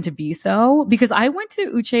just happened to be so, because I went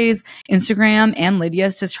to Uche's Instagram and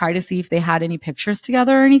Lydia's to try to see if they had any pictures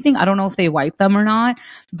together or anything. I don't know if they wiped them or not,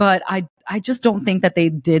 but I just don't think that they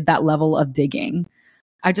did that level of digging.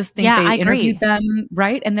 I just think Yeah, they I interviewed agree. them,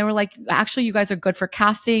 right? And they were like, actually, you guys are good for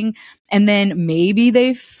casting. And then maybe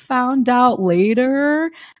they found out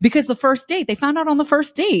later, because the first date, they found out on the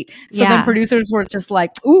first date. So then Yeah. producers were just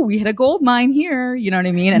like, ooh, we hit a gold mine here. You know what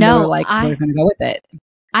I mean? And they were No, like, we're going to go with it.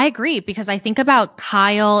 I agree, because I think about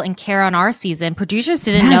Kyle and Kara on our season. Producers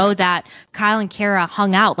didn't know Yes. that Kyle and Kara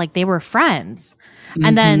hung out, like they were friends.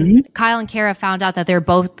 And then Mm-hmm. Kyle and Kara found out that they're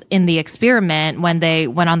both in the experiment when they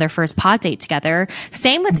went on their first pod date together.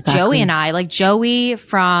 Same with Joey Exactly. and I. Like Joey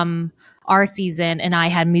from our season and I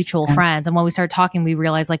had mutual Yeah. friends. And when we started talking, we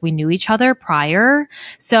realized like we knew each other prior.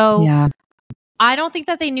 So Yeah. I don't think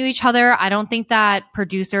that they knew each other. I don't think that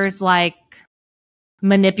producers like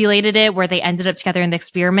manipulated it where they ended up together in the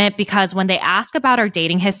experiment, because when they ask about our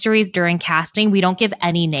dating histories during casting, we don't give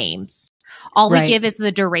any names. All we Right. give is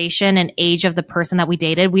the duration and age of the person that we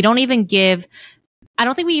dated. We don't even give, I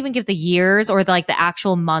don't think we even give the years or the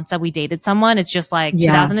actual months that we dated someone. It's just like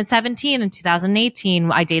Yeah. 2017 and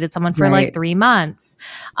 2018. I dated someone for like Right. 3 months.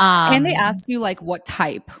 And they asked you like what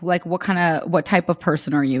type, like what type of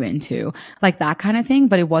person are you into? Like that kind of thing,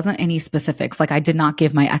 but it wasn't any specifics. Like I did not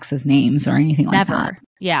give my ex's names or anything like that. Never.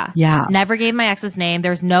 Yeah. Yeah. Never gave my ex's name.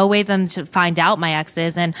 There's no way them to find out my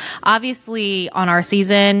exes. And obviously on our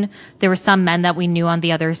season, there were some men that we knew on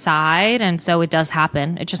the other side. And so it does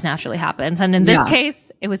happen. It just naturally happens. And in this Yeah.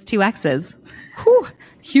 case, it was 2 exes. Whew.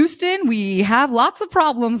 Houston, we have lots of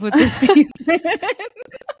problems with this season.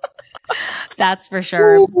 That's for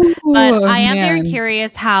sure. Ooh, But I am very man.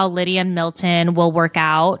 curious how Lydia and Milton will work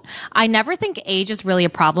out. I never think age is really a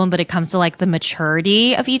problem, but it comes to like the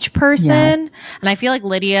maturity of each person. Yes. And I feel like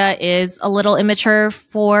Lydia is a little immature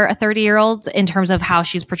for a 30-year-old in terms of how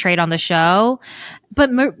she's portrayed on the show.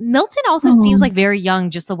 But Milton also seems like very young,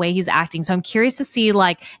 just the way he's acting. So I'm curious to see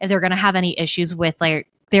like if they're going to have any issues with like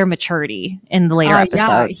their maturity in the later Yeah,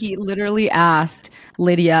 episodes. he literally asked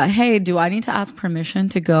Lydia, "Hey, do I need to ask permission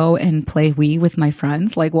to go and play Wii with my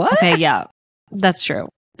friends?" Like, what? Okay, yeah, that's true.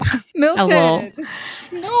 Milton.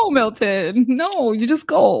 No, Milton. No, you just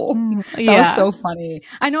go. That was so funny.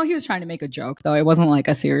 I know he was trying to make a joke though. It wasn't like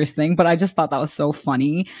a serious thing, but I just thought that was so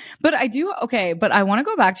funny. But I want to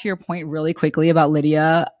go back to your point really quickly about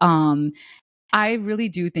Lydia. I really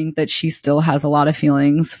do think that she still has a lot of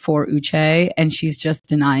feelings for Uche and she's just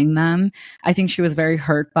denying them. I think she was very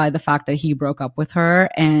hurt by the fact that he broke up with her.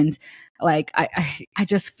 And like, I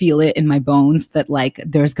just feel it in my bones that like,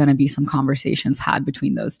 there's going to be some conversations had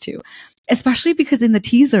between those two, especially because in the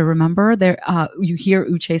teaser, remember there, you hear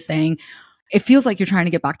Uche saying, "It feels like you're trying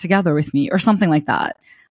to get back together with me," or something like that.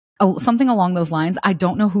 Something along those lines. I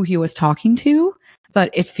don't know who he was talking to, but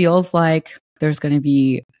it feels like there's going to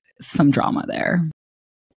be some drama there.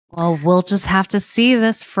 Well, we'll just have to see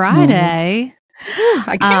this Friday.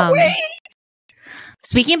 I can't wait.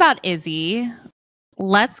 Speaking about Izzy,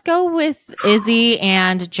 let's go with Izzy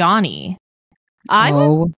and Johnny. I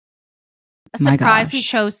was surprised he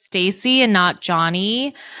chose Stacy and not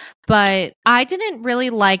Johnny, but I didn't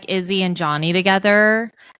really like Izzy and Johnny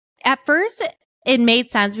together. At first, it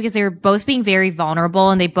made sense because they were both being very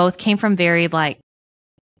vulnerable and they both came from very like,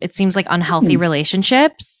 it seems like unhealthy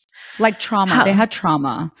relationships. Like trauma. They had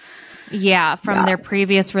trauma. Yeah, from their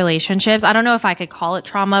previous relationships. I don't know if I could call it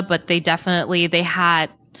trauma, but they had,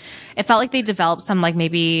 it felt like they developed some like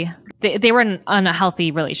maybe they were in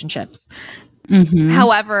unhealthy relationships. Mm-hmm.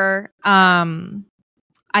 However,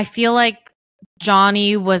 I feel like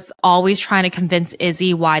Johnny was always trying to convince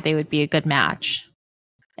Izzy why they would be a good match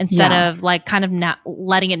instead of like kind of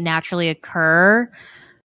letting it naturally occur.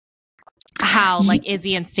 How like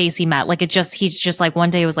Izzy and Stacy met. Like he's just like one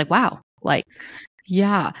day it was like, wow. Like,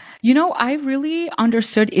 yeah. You know, I really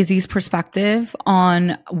understood Izzy's perspective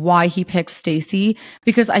on why he picked Stacy,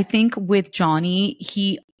 because I think with Johnny,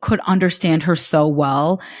 he could understand her so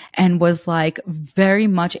well and was like very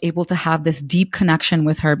much able to have this deep connection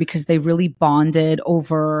with her because they really bonded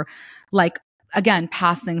over like, again,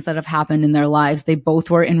 past things that have happened in their lives. They both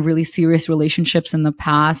were in really serious relationships in the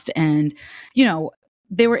past and, you know,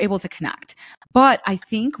 they were able to connect. But I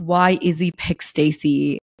think why Izzy picked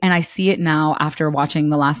Stacy, and I see it now after watching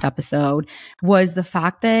the last episode, was the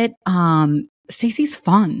fact that Stacey's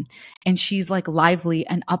fun and she's like lively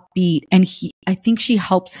and upbeat. And I think she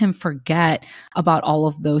helps him forget about all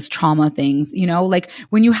of those trauma things, you know, like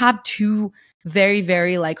when you have two very,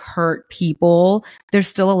 very like hurt people, there's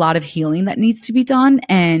still a lot of healing that needs to be done.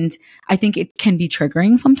 And I think it can be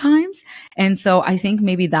triggering sometimes. And so I think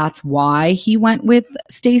maybe that's why he went with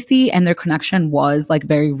Stacey and their connection was like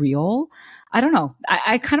very real. I don't know.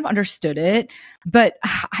 I kind of understood it, but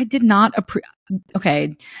I did not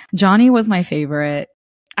okay, Johnny was my favorite.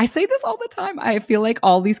 I say this all the time. I feel like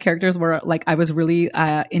all these characters were like, I was really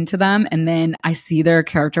into them. And then I see their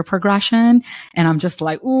character progression and I'm just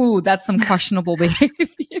like, ooh, that's some questionable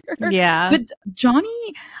behavior. Yeah. But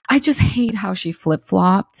Johnny, I just hate how she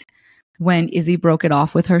flip-flopped when Izzy broke it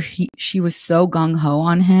off with her. She was so gung-ho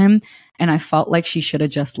on him. And I felt like she should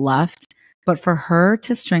have just left. But for her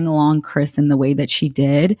to string along Chris in the way that she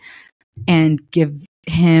did and give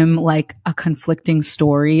him like a conflicting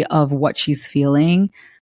story of what she's feeling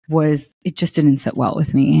it just didn't sit well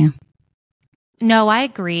with me. No, I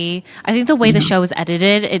agree. I think the way the show was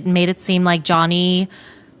edited, it made it seem like Johnny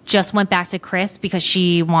just went back to Chris because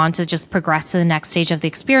she wanted to just progress to the next stage of the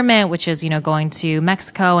experiment, which is, you know, going to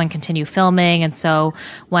Mexico and continue filming. And so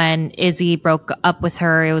when Izzy broke up with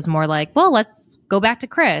her, it was more like, well, let's go back to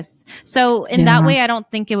Chris. So in that way, I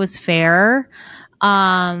don't think it was fair.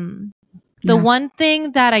 The one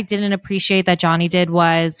thing that I didn't appreciate that Johnny did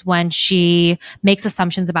was when she makes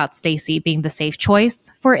assumptions about Stacey being the safe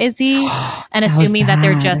choice for Izzy and assuming that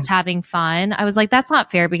they're just having fun. I was like, that's not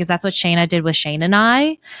fair because that's what Shayna did with Shane and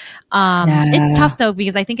I. It's tough though,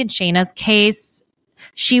 because I think in Shayna's case,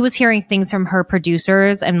 she was hearing things from her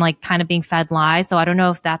producers and like kind of being fed lies. So I don't know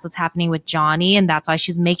if that's what's happening with Johnny and that's why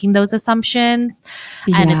she's making those assumptions.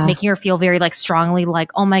 And it's making her feel very like strongly like,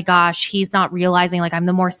 oh my gosh, he's not realizing like I'm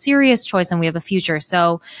the more serious choice and we have a future.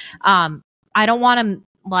 So I don't want to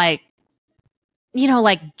like, you know,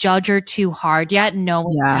 like judge her too hard yet,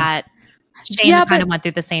 knowing that Shayna kind of went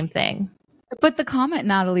through the same thing. But the comment,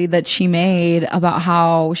 Natalie, that she made about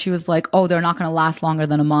how she was like, oh, they're not going to last longer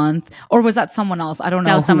than a month. Or was that someone else? I don't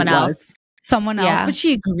know. No, someone else. Someone else, but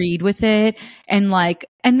she agreed with it. And like,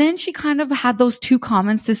 and then she kind of had those two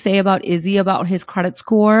comments to say about Izzy, about his credit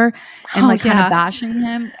score and kind of bashing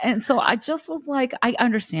him. And so I just was like, I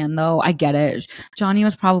understand though. I get it. Johnny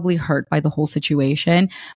was probably hurt by the whole situation,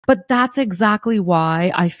 but that's exactly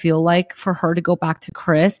why I feel like for her to go back to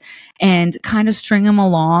Chris and kind of string him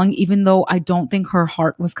along, even though I don't think her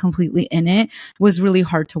heart was completely in it, was really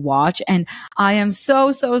hard to watch. And I am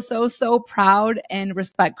so proud and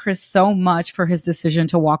respect Chris so much for his decision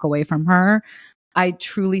to walk away from her. I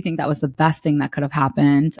truly think that was the best thing that could have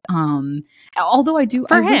happened. Although I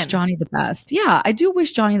wish Johnny the best. Yeah, I do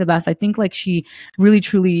wish Johnny the best. I think like she really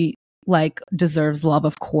truly like deserves love,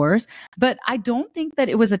 of course, but I don't think that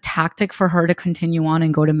it was a tactic for her to continue on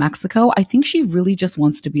and go to Mexico. I think she really just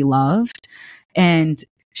wants to be loved and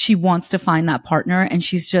she wants to find that partner, and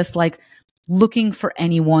she's just like looking for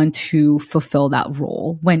anyone to fulfill that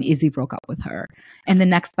role when Izzy broke up with her. And the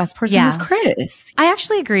next best person was Chris. I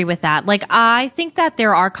actually agree with that. Like, I think that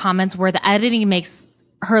there are comments where the editing makes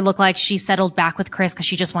her look like she settled back with Chris because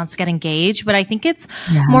she just wants to get engaged. But I think it's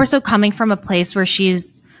more so coming from a place where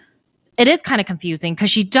it is kind of confusing because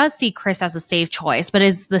she does see Chris as a safe choice, but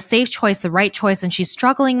is the safe choice the right choice? And she's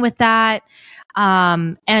struggling with that.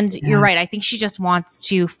 You're right. I think she just wants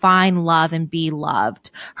to find love and be loved.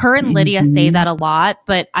 Her and Lydia say that a lot,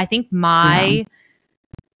 but I think my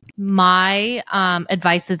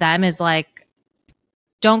advice to them is like,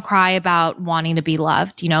 don't cry about wanting to be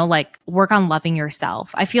loved, you know, like work on loving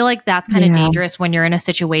yourself. I feel like that's kind of dangerous when you're in a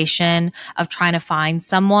situation of trying to find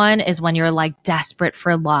someone, is when you're like desperate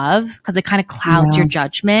for love, because it kind of clouds your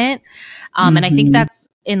judgment. And I think that's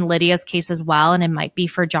in Lydia's case as well. And it might be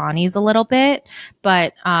for Johnny's a little bit,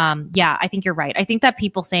 but I think you're right. I think that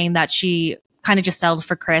people saying that she kind of just settled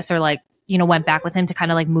for Chris or like, you know, went back with him to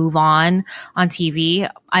kind of like move on TV.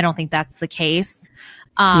 I don't think that's the case.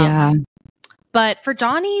 But for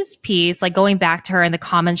Johnny's piece, like going back to her and the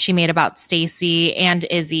comments she made about Stacey and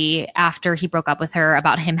Izzy after he broke up with her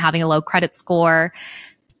about him having a low credit score.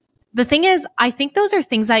 The thing is, I think those are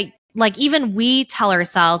things that like even we tell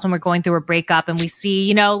ourselves when we're going through a breakup and we see,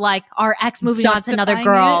 you know, like our ex moving on to another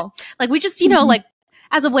girl. Like we just, you know, like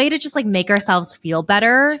as a way to just like make ourselves feel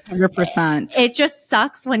better. 100%. It just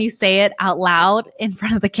sucks when you say it out loud in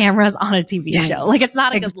front of the cameras on a TV show. Like it's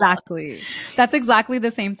not a good look. That's exactly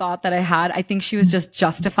the same thought that I had. I think she was just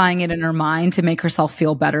justifying it in her mind to make herself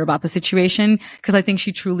feel better about the situation, because I think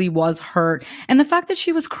she truly was hurt. And the fact that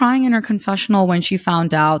she was crying in her confessional when she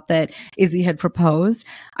found out that Izzy had proposed,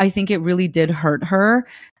 I think it really did hurt her.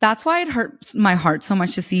 That's why it hurt my heart so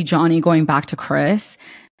much to see Johnny going back to Chris,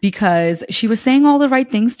 because she was saying all the right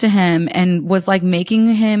things to him and was like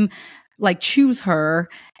making him like choose her,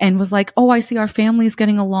 and was like, oh, I see our families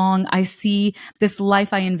getting along. I see this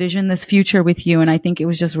life. I envision this future with you. And I think it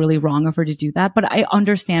was just really wrong of her to do that. But I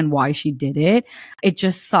understand why she did it. It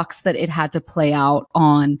just sucks that it had to play out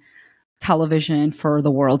on television for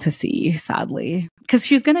the world to see, sadly, because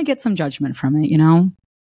she's going to get some judgment from it, you know?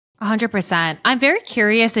 100%. I'm very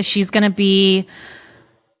curious if she's going to be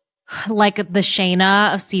like the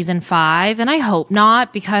Shayna of season 5. And I hope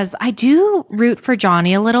not, because I do root for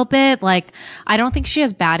Johnny a little bit. Like, I don't think she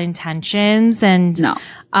has bad intentions. And, No.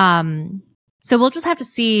 So we'll just have to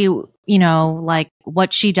see, you know, like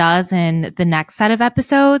what she does in the next set of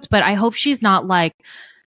episodes. But I hope she's not like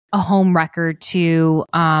a home record to,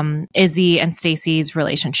 Izzy and Stacey's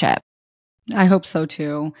relationship. I hope so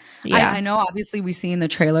too. Yeah. I know obviously we see in the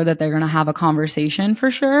trailer that they're going to have a conversation for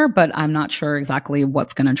sure, but I'm not sure exactly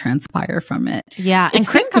what's going to transpire from it. Yeah. And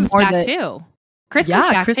Chris comes back too. Chris comes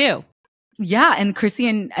back too. Yeah. And Chrissy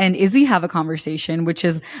and Izzy have a conversation, which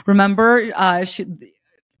is, remember,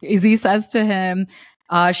 Izzy says to him,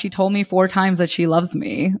 she told me 4 times that she loves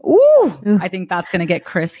me. Ooh. I think that's going to get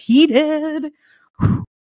Chris heated.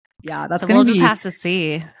 Yeah. That's going to We'll just have to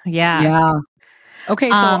see. Yeah. Yeah.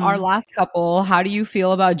 Okay, so our last couple, how do you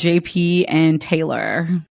feel about JP and Taylor?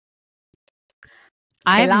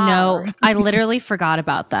 I literally forgot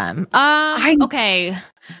about them. Okay.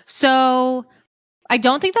 So I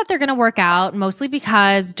don't think that they're going to work out, mostly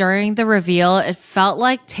because during the reveal, it felt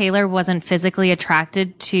like Taylor wasn't physically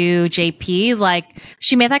attracted to JP. Like,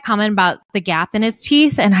 she made that comment about the gap in his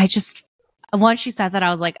teeth. And once she said that,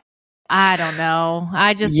 I was like, I don't know.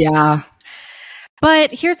 Yeah.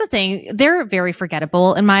 But here's the thing. They're very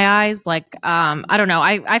forgettable in my eyes. Like, I don't know.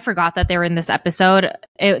 I forgot that they were in this episode.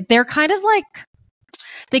 They're kind of like,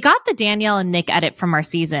 they got the Danielle and Nick edit from our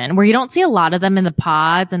season where you don't see a lot of them in the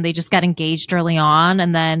pods and they just get engaged early on.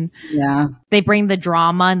 And then they bring the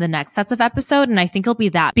drama in the next sets of episode. And I think it'll be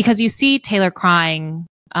that, because you see Taylor crying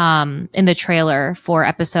in the trailer for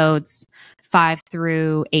episodes 5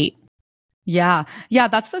 through 8. Yeah. Yeah,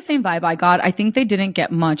 that's the same vibe I got. I think they didn't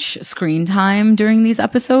get much screen time during these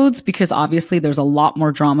episodes because obviously there's a lot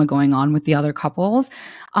more drama going on with the other couples.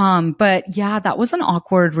 But yeah, that was an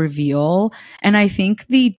awkward reveal. And I think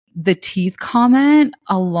the teeth comment,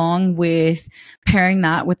 along with pairing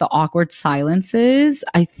that with the awkward silences,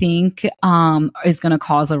 I think is going to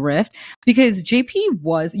cause a rift, because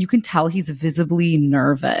JP you can tell he's visibly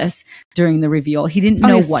nervous during the reveal. He didn't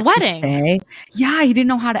know what sweating. to say. Yeah, he didn't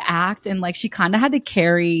know how to act. And like, she kind of had to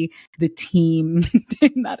carry the team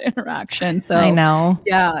in that interaction. So I know.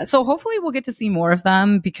 Yeah. So hopefully we'll get to see more of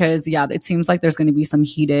them, because yeah, it seems like there's going to be some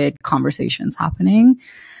heated conversations happening.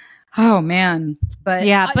 Oh man. But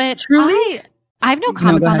yeah, but truly, I have no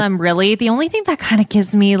comments on them really. The only thing that kind of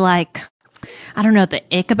gives me like, I don't know, the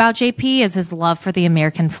ick about JP is his love for the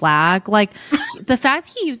American flag. Like the fact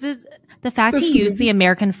he used the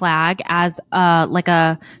American flag as like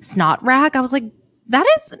a snot rag. I was like, that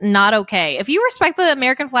is not okay. If you respect the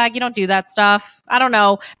American flag, you don't do that stuff. I don't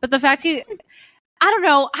know. But the fact I don't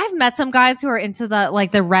know. I've met some guys who are into the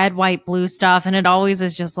like the red, white, blue stuff, and it always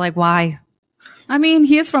is just like, why? I mean,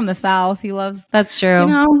 he is from the South. He loves. That's true. You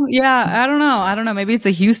know, yeah. I don't know. Maybe it's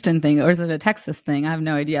a Houston thing, or is it a Texas thing? I have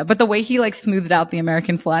no idea. But the way he like smoothed out the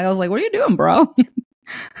American flag, I was like, "What are you doing, bro? What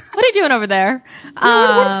are you doing over there?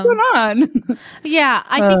 What's going on?" Yeah,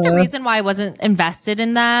 I think the reason why I wasn't invested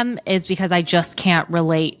in them is because I just can't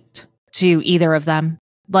relate to either of them.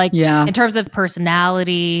 Like, in terms of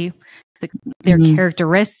personality, their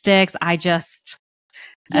characteristics, I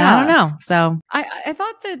don't know. So I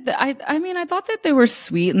thought that I thought that they were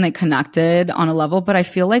sweet and they connected on a level, but I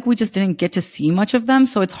feel like we just didn't get to see much of them.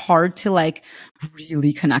 So it's hard to like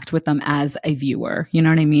really connect with them as a viewer. You know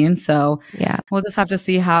what I mean? So yeah, we'll just have to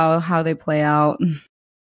see how they play out.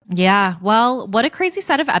 Yeah. Well, what a crazy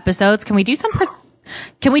set of episodes. Can we do some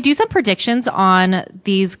predictions on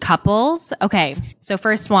these couples? Okay. So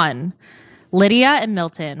first one, Lydia and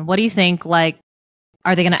Milton. What do you think? Like,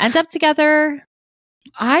 are they going to end up together?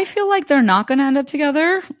 I feel like they're not going to end up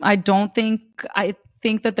together. I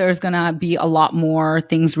think that there's going to be a lot more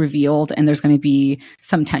things revealed and there's going to be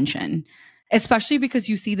some tension. especially because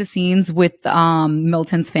you see the scenes with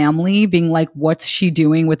Milton's family being like, what's she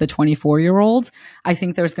doing with a 24-year-old? I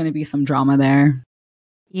think there's going to be some drama there.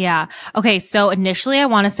 Yeah. Okay. So initially I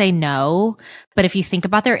want to say no, but if you think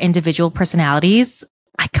about their individual personalities,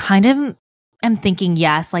 I kind of am thinking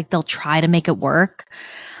yes, like they'll try to make it work.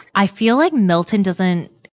 I feel like Milton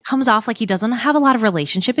comes off like he doesn't have a lot of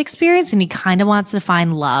relationship experience and he kind of wants to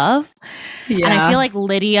find love. Yeah. And I feel like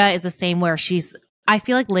Lydia is the same where I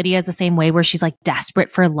feel like Lydia is the same way where she's like desperate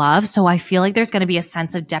for love. So I feel like there's going to be a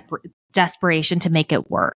sense of desperation to make it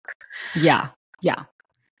work. Yeah. Yeah.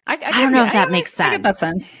 I don't know if that makes sense. I get that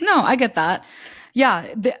sense. No, I get that.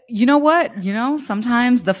 Yeah. You know what?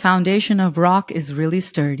 Sometimes the foundation of rock is really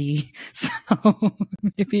sturdy. So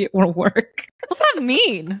maybe it will work. What's that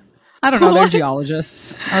mean? I don't know. They're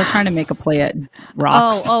geologists. I was trying to make a play at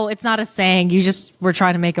rocks. Oh, it's not a saying. You just were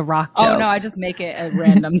trying to make a rock joke. Oh, no. I just make it a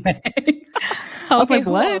random thing. I was like,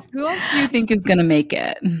 what? Who else do you think is going to make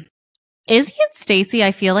it? Izzy and Stacey,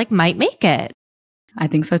 I feel like might make it. I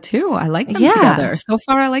think so too. I like them together. So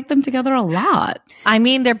far, I like them together a lot. I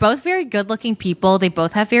mean, they're both very good-looking people. They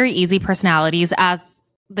both have very easy personalities, as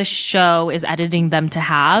the show is editing them to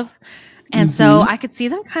have. And so I could see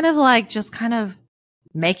them kind of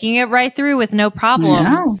making it right through with no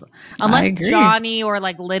problems. Yeah, unless Johnny or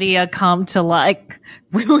like Lydia come to like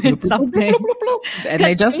ruin something. And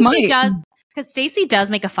they just might. Because Stacey does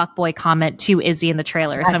make a fuckboy comment to Izzy in the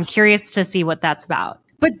trailer. Yes. So I'm curious to see what that's about.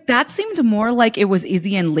 But that seemed more like it was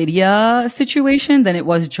Izzy and Lydia situation than it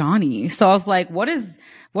was Johnny. So I was like, what is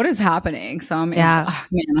happening? So man,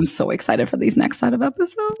 I'm so excited for these next set of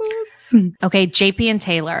episodes. Okay, JP and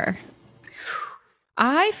Taylor.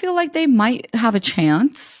 I feel like they might have a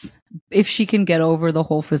chance if she can get over the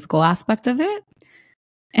whole physical aspect of it.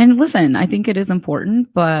 And listen, I think it is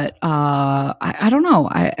important, but I don't know.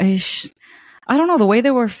 I don't know. The way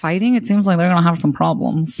they were fighting, it seems like they're going to have some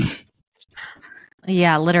problems.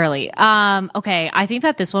 Yeah, literally. Okay, I think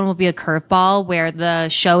that this one will be a curveball where the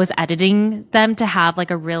show is editing them to have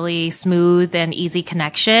like a really smooth and easy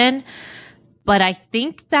connection. But I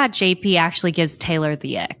think that JP actually gives Taylor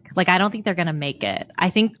the ick. Like, I don't think they're going to make it.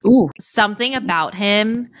 I think something about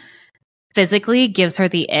him physically gives her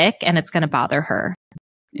the ick and it's going to bother her.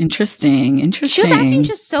 Interesting. She was acting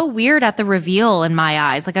just so weird at the reveal in my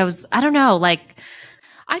eyes. Like, I don't know, like.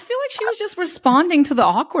 I feel like she was just responding to the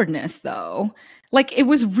awkwardness though. Like, it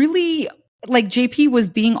was really like JP was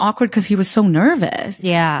being awkward because he was so nervous.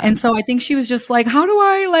 Yeah. And so I think she was just like, how do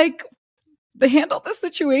I like handle this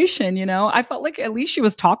situation? I felt like at least she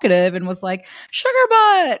was talkative and was like, sugar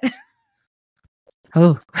butt.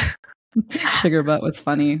 Oh, sugar butt was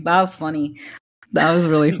funny. That was funny. That was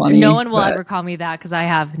really funny. No one will ever call me that because I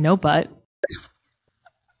have no butt.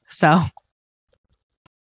 So.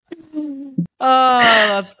 Oh,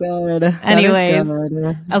 that's good. Anyways,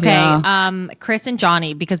 good. Okay. Yeah. Chris and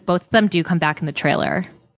Johnny, because both of them do come back in the trailer.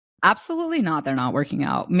 Absolutely not. They're not working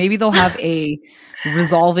out. Maybe they'll have a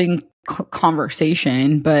resolving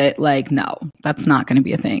conversation, but like, no, that's not going to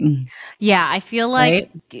be a thing. Yeah, I feel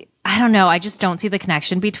like I don't know. I just don't see the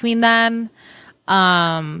connection between them.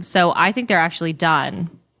 So I think they're actually done.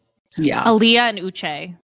 Yeah, Aaliyah and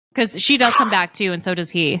Uche, because she does come back too, and so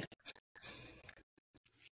does he.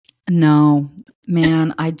 No,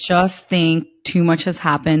 man, I just think too much has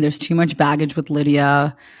happened. There's too much baggage with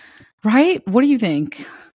Lydia, right? What do you think?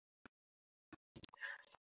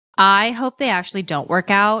 I hope they actually don't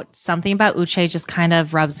work out. Something about Uche just kind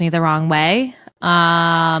of rubs me the wrong way.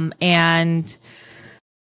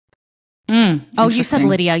 You said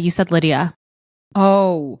Lydia. You said Lydia.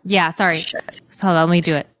 Oh. Yeah, sorry. Shit. So let me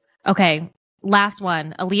do it. Okay, last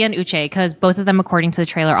one. Aaliyah and Uche, because both of them, according to the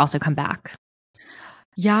trailer, also come back.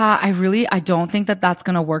 Yeah, I don't think that that's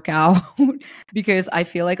going to work out because I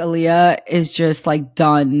feel like Aaliyah is just like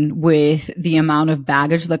done with the amount of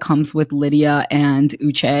baggage that comes with Lydia and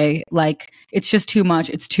Uche. Like, it's just too much.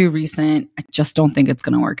 It's too recent. I just don't think it's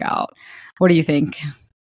going to work out. What do you think?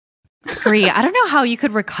 Agree. I don't know how you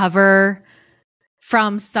could recover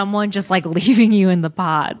from someone just like leaving you in the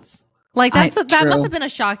pods. Like that must have been a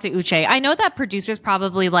shock to Uche. I know that producers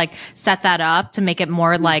probably like set that up to make it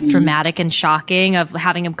more like dramatic and shocking of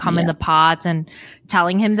having him come in the pods and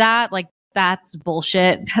telling him that. Like, that's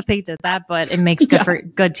bullshit that they did that, but it makes for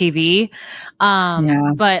good TV.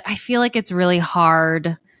 But I feel like it's really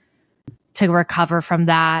hard to recover from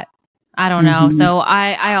that. I don't know. So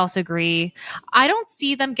I also agree. I don't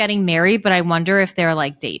see them getting married, but I wonder if they're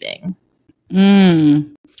like dating.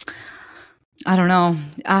 I don't know.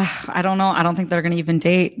 I don't know. I don't think they're going to even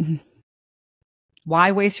date.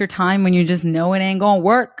 Why waste your time when you just know it ain't going to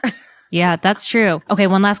work? Yeah, that's true. Okay,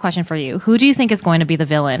 one last question for you. Who do you think is going to be the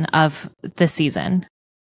villain of this season?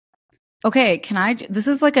 Okay, this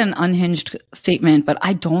is like an unhinged statement, but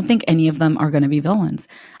I don't think any of them are going to be villains.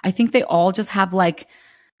 I think they all just have like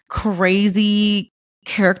crazy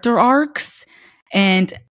character arcs.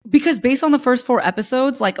 And because based on the first 4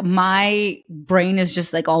 episodes, like my brain is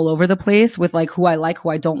just like all over the place with like who I like, who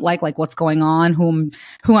I don't like what's going on, who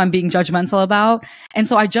I'm being judgmental about. And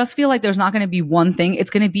so I just feel like there's not going to be one thing. It's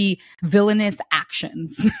going to be villainous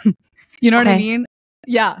actions. You know what I mean?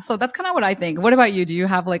 Yeah. So that's kind of what I think. What about you? Do you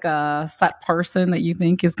have like a set person that you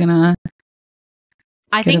think is going to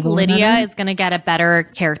I think Lydia is going to get a better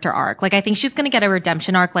character arc. Like, I think she's going to get a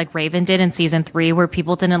redemption arc like Raven did in season 3, where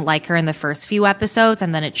people didn't like her in the first few episodes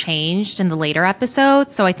and then it changed in the later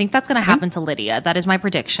episodes. So I think that's going to happen to Lydia. That is my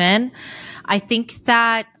prediction. I think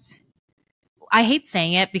that I hate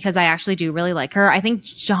saying it because I actually do really like her. I think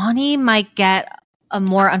Johnny might get a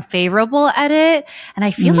more unfavorable edit, and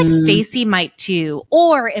I feel like Stacy might too,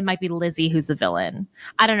 or it might be Lizzie who's the villain.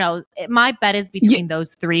 I don't know. My bet is between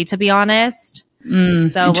those 3, to be honest.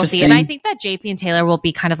 So we'll see. And I think that JP and Taylor will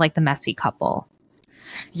be kind of like the messy couple.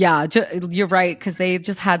 Yeah, you're right, because they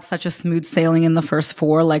just had such a smooth sailing in the first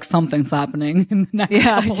 4. Like something's happening in the next.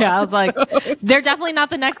 Yeah. I was like, they're definitely not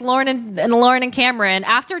the next Lauren and Cameron.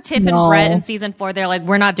 After Tiff and Brett in season 4, they're like,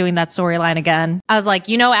 we're not doing that storyline again. I was like,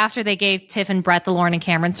 after they gave Tiff and Brett the Lauren and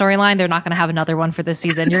Cameron storyline, they're not going to have another one for this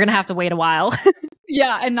season. You're going to have to wait a while.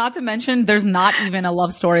 Yeah, and not to mention, there's not even a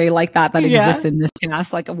love story like that exists in this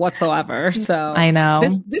cast, like whatsoever. So I know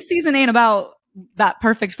this season ain't about that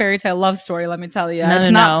perfect fairy tale love story. Let me tell you, it's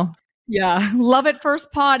not. Yeah, love at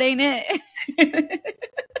first pod, ain't it?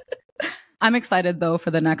 I'm excited though for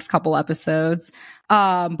the next couple episodes.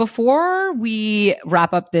 Before we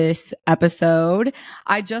wrap up this episode,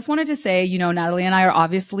 I just wanted to say, Natalie and I are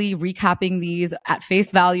obviously recapping these at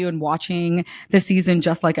face value and watching the season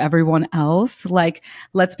just like everyone else. Like,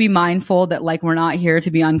 let's be mindful that like we're not here to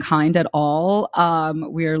be unkind at all.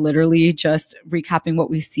 We're literally just recapping what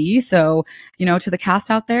we see. So, to the cast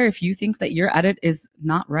out there, if you think that your edit is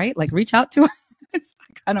not right, like reach out to us.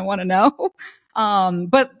 I kind of want to know.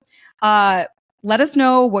 But let us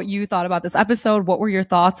know what you thought about this episode. What were your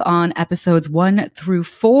thoughts on episodes 1 through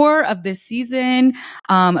 4 of this season?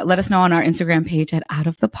 Let us know on our Instagram page at Out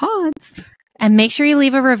of the Pods. And make sure you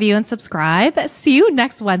leave a review and subscribe. See you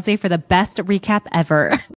next Wednesday for the best recap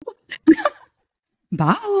ever.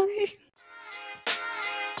 Bye.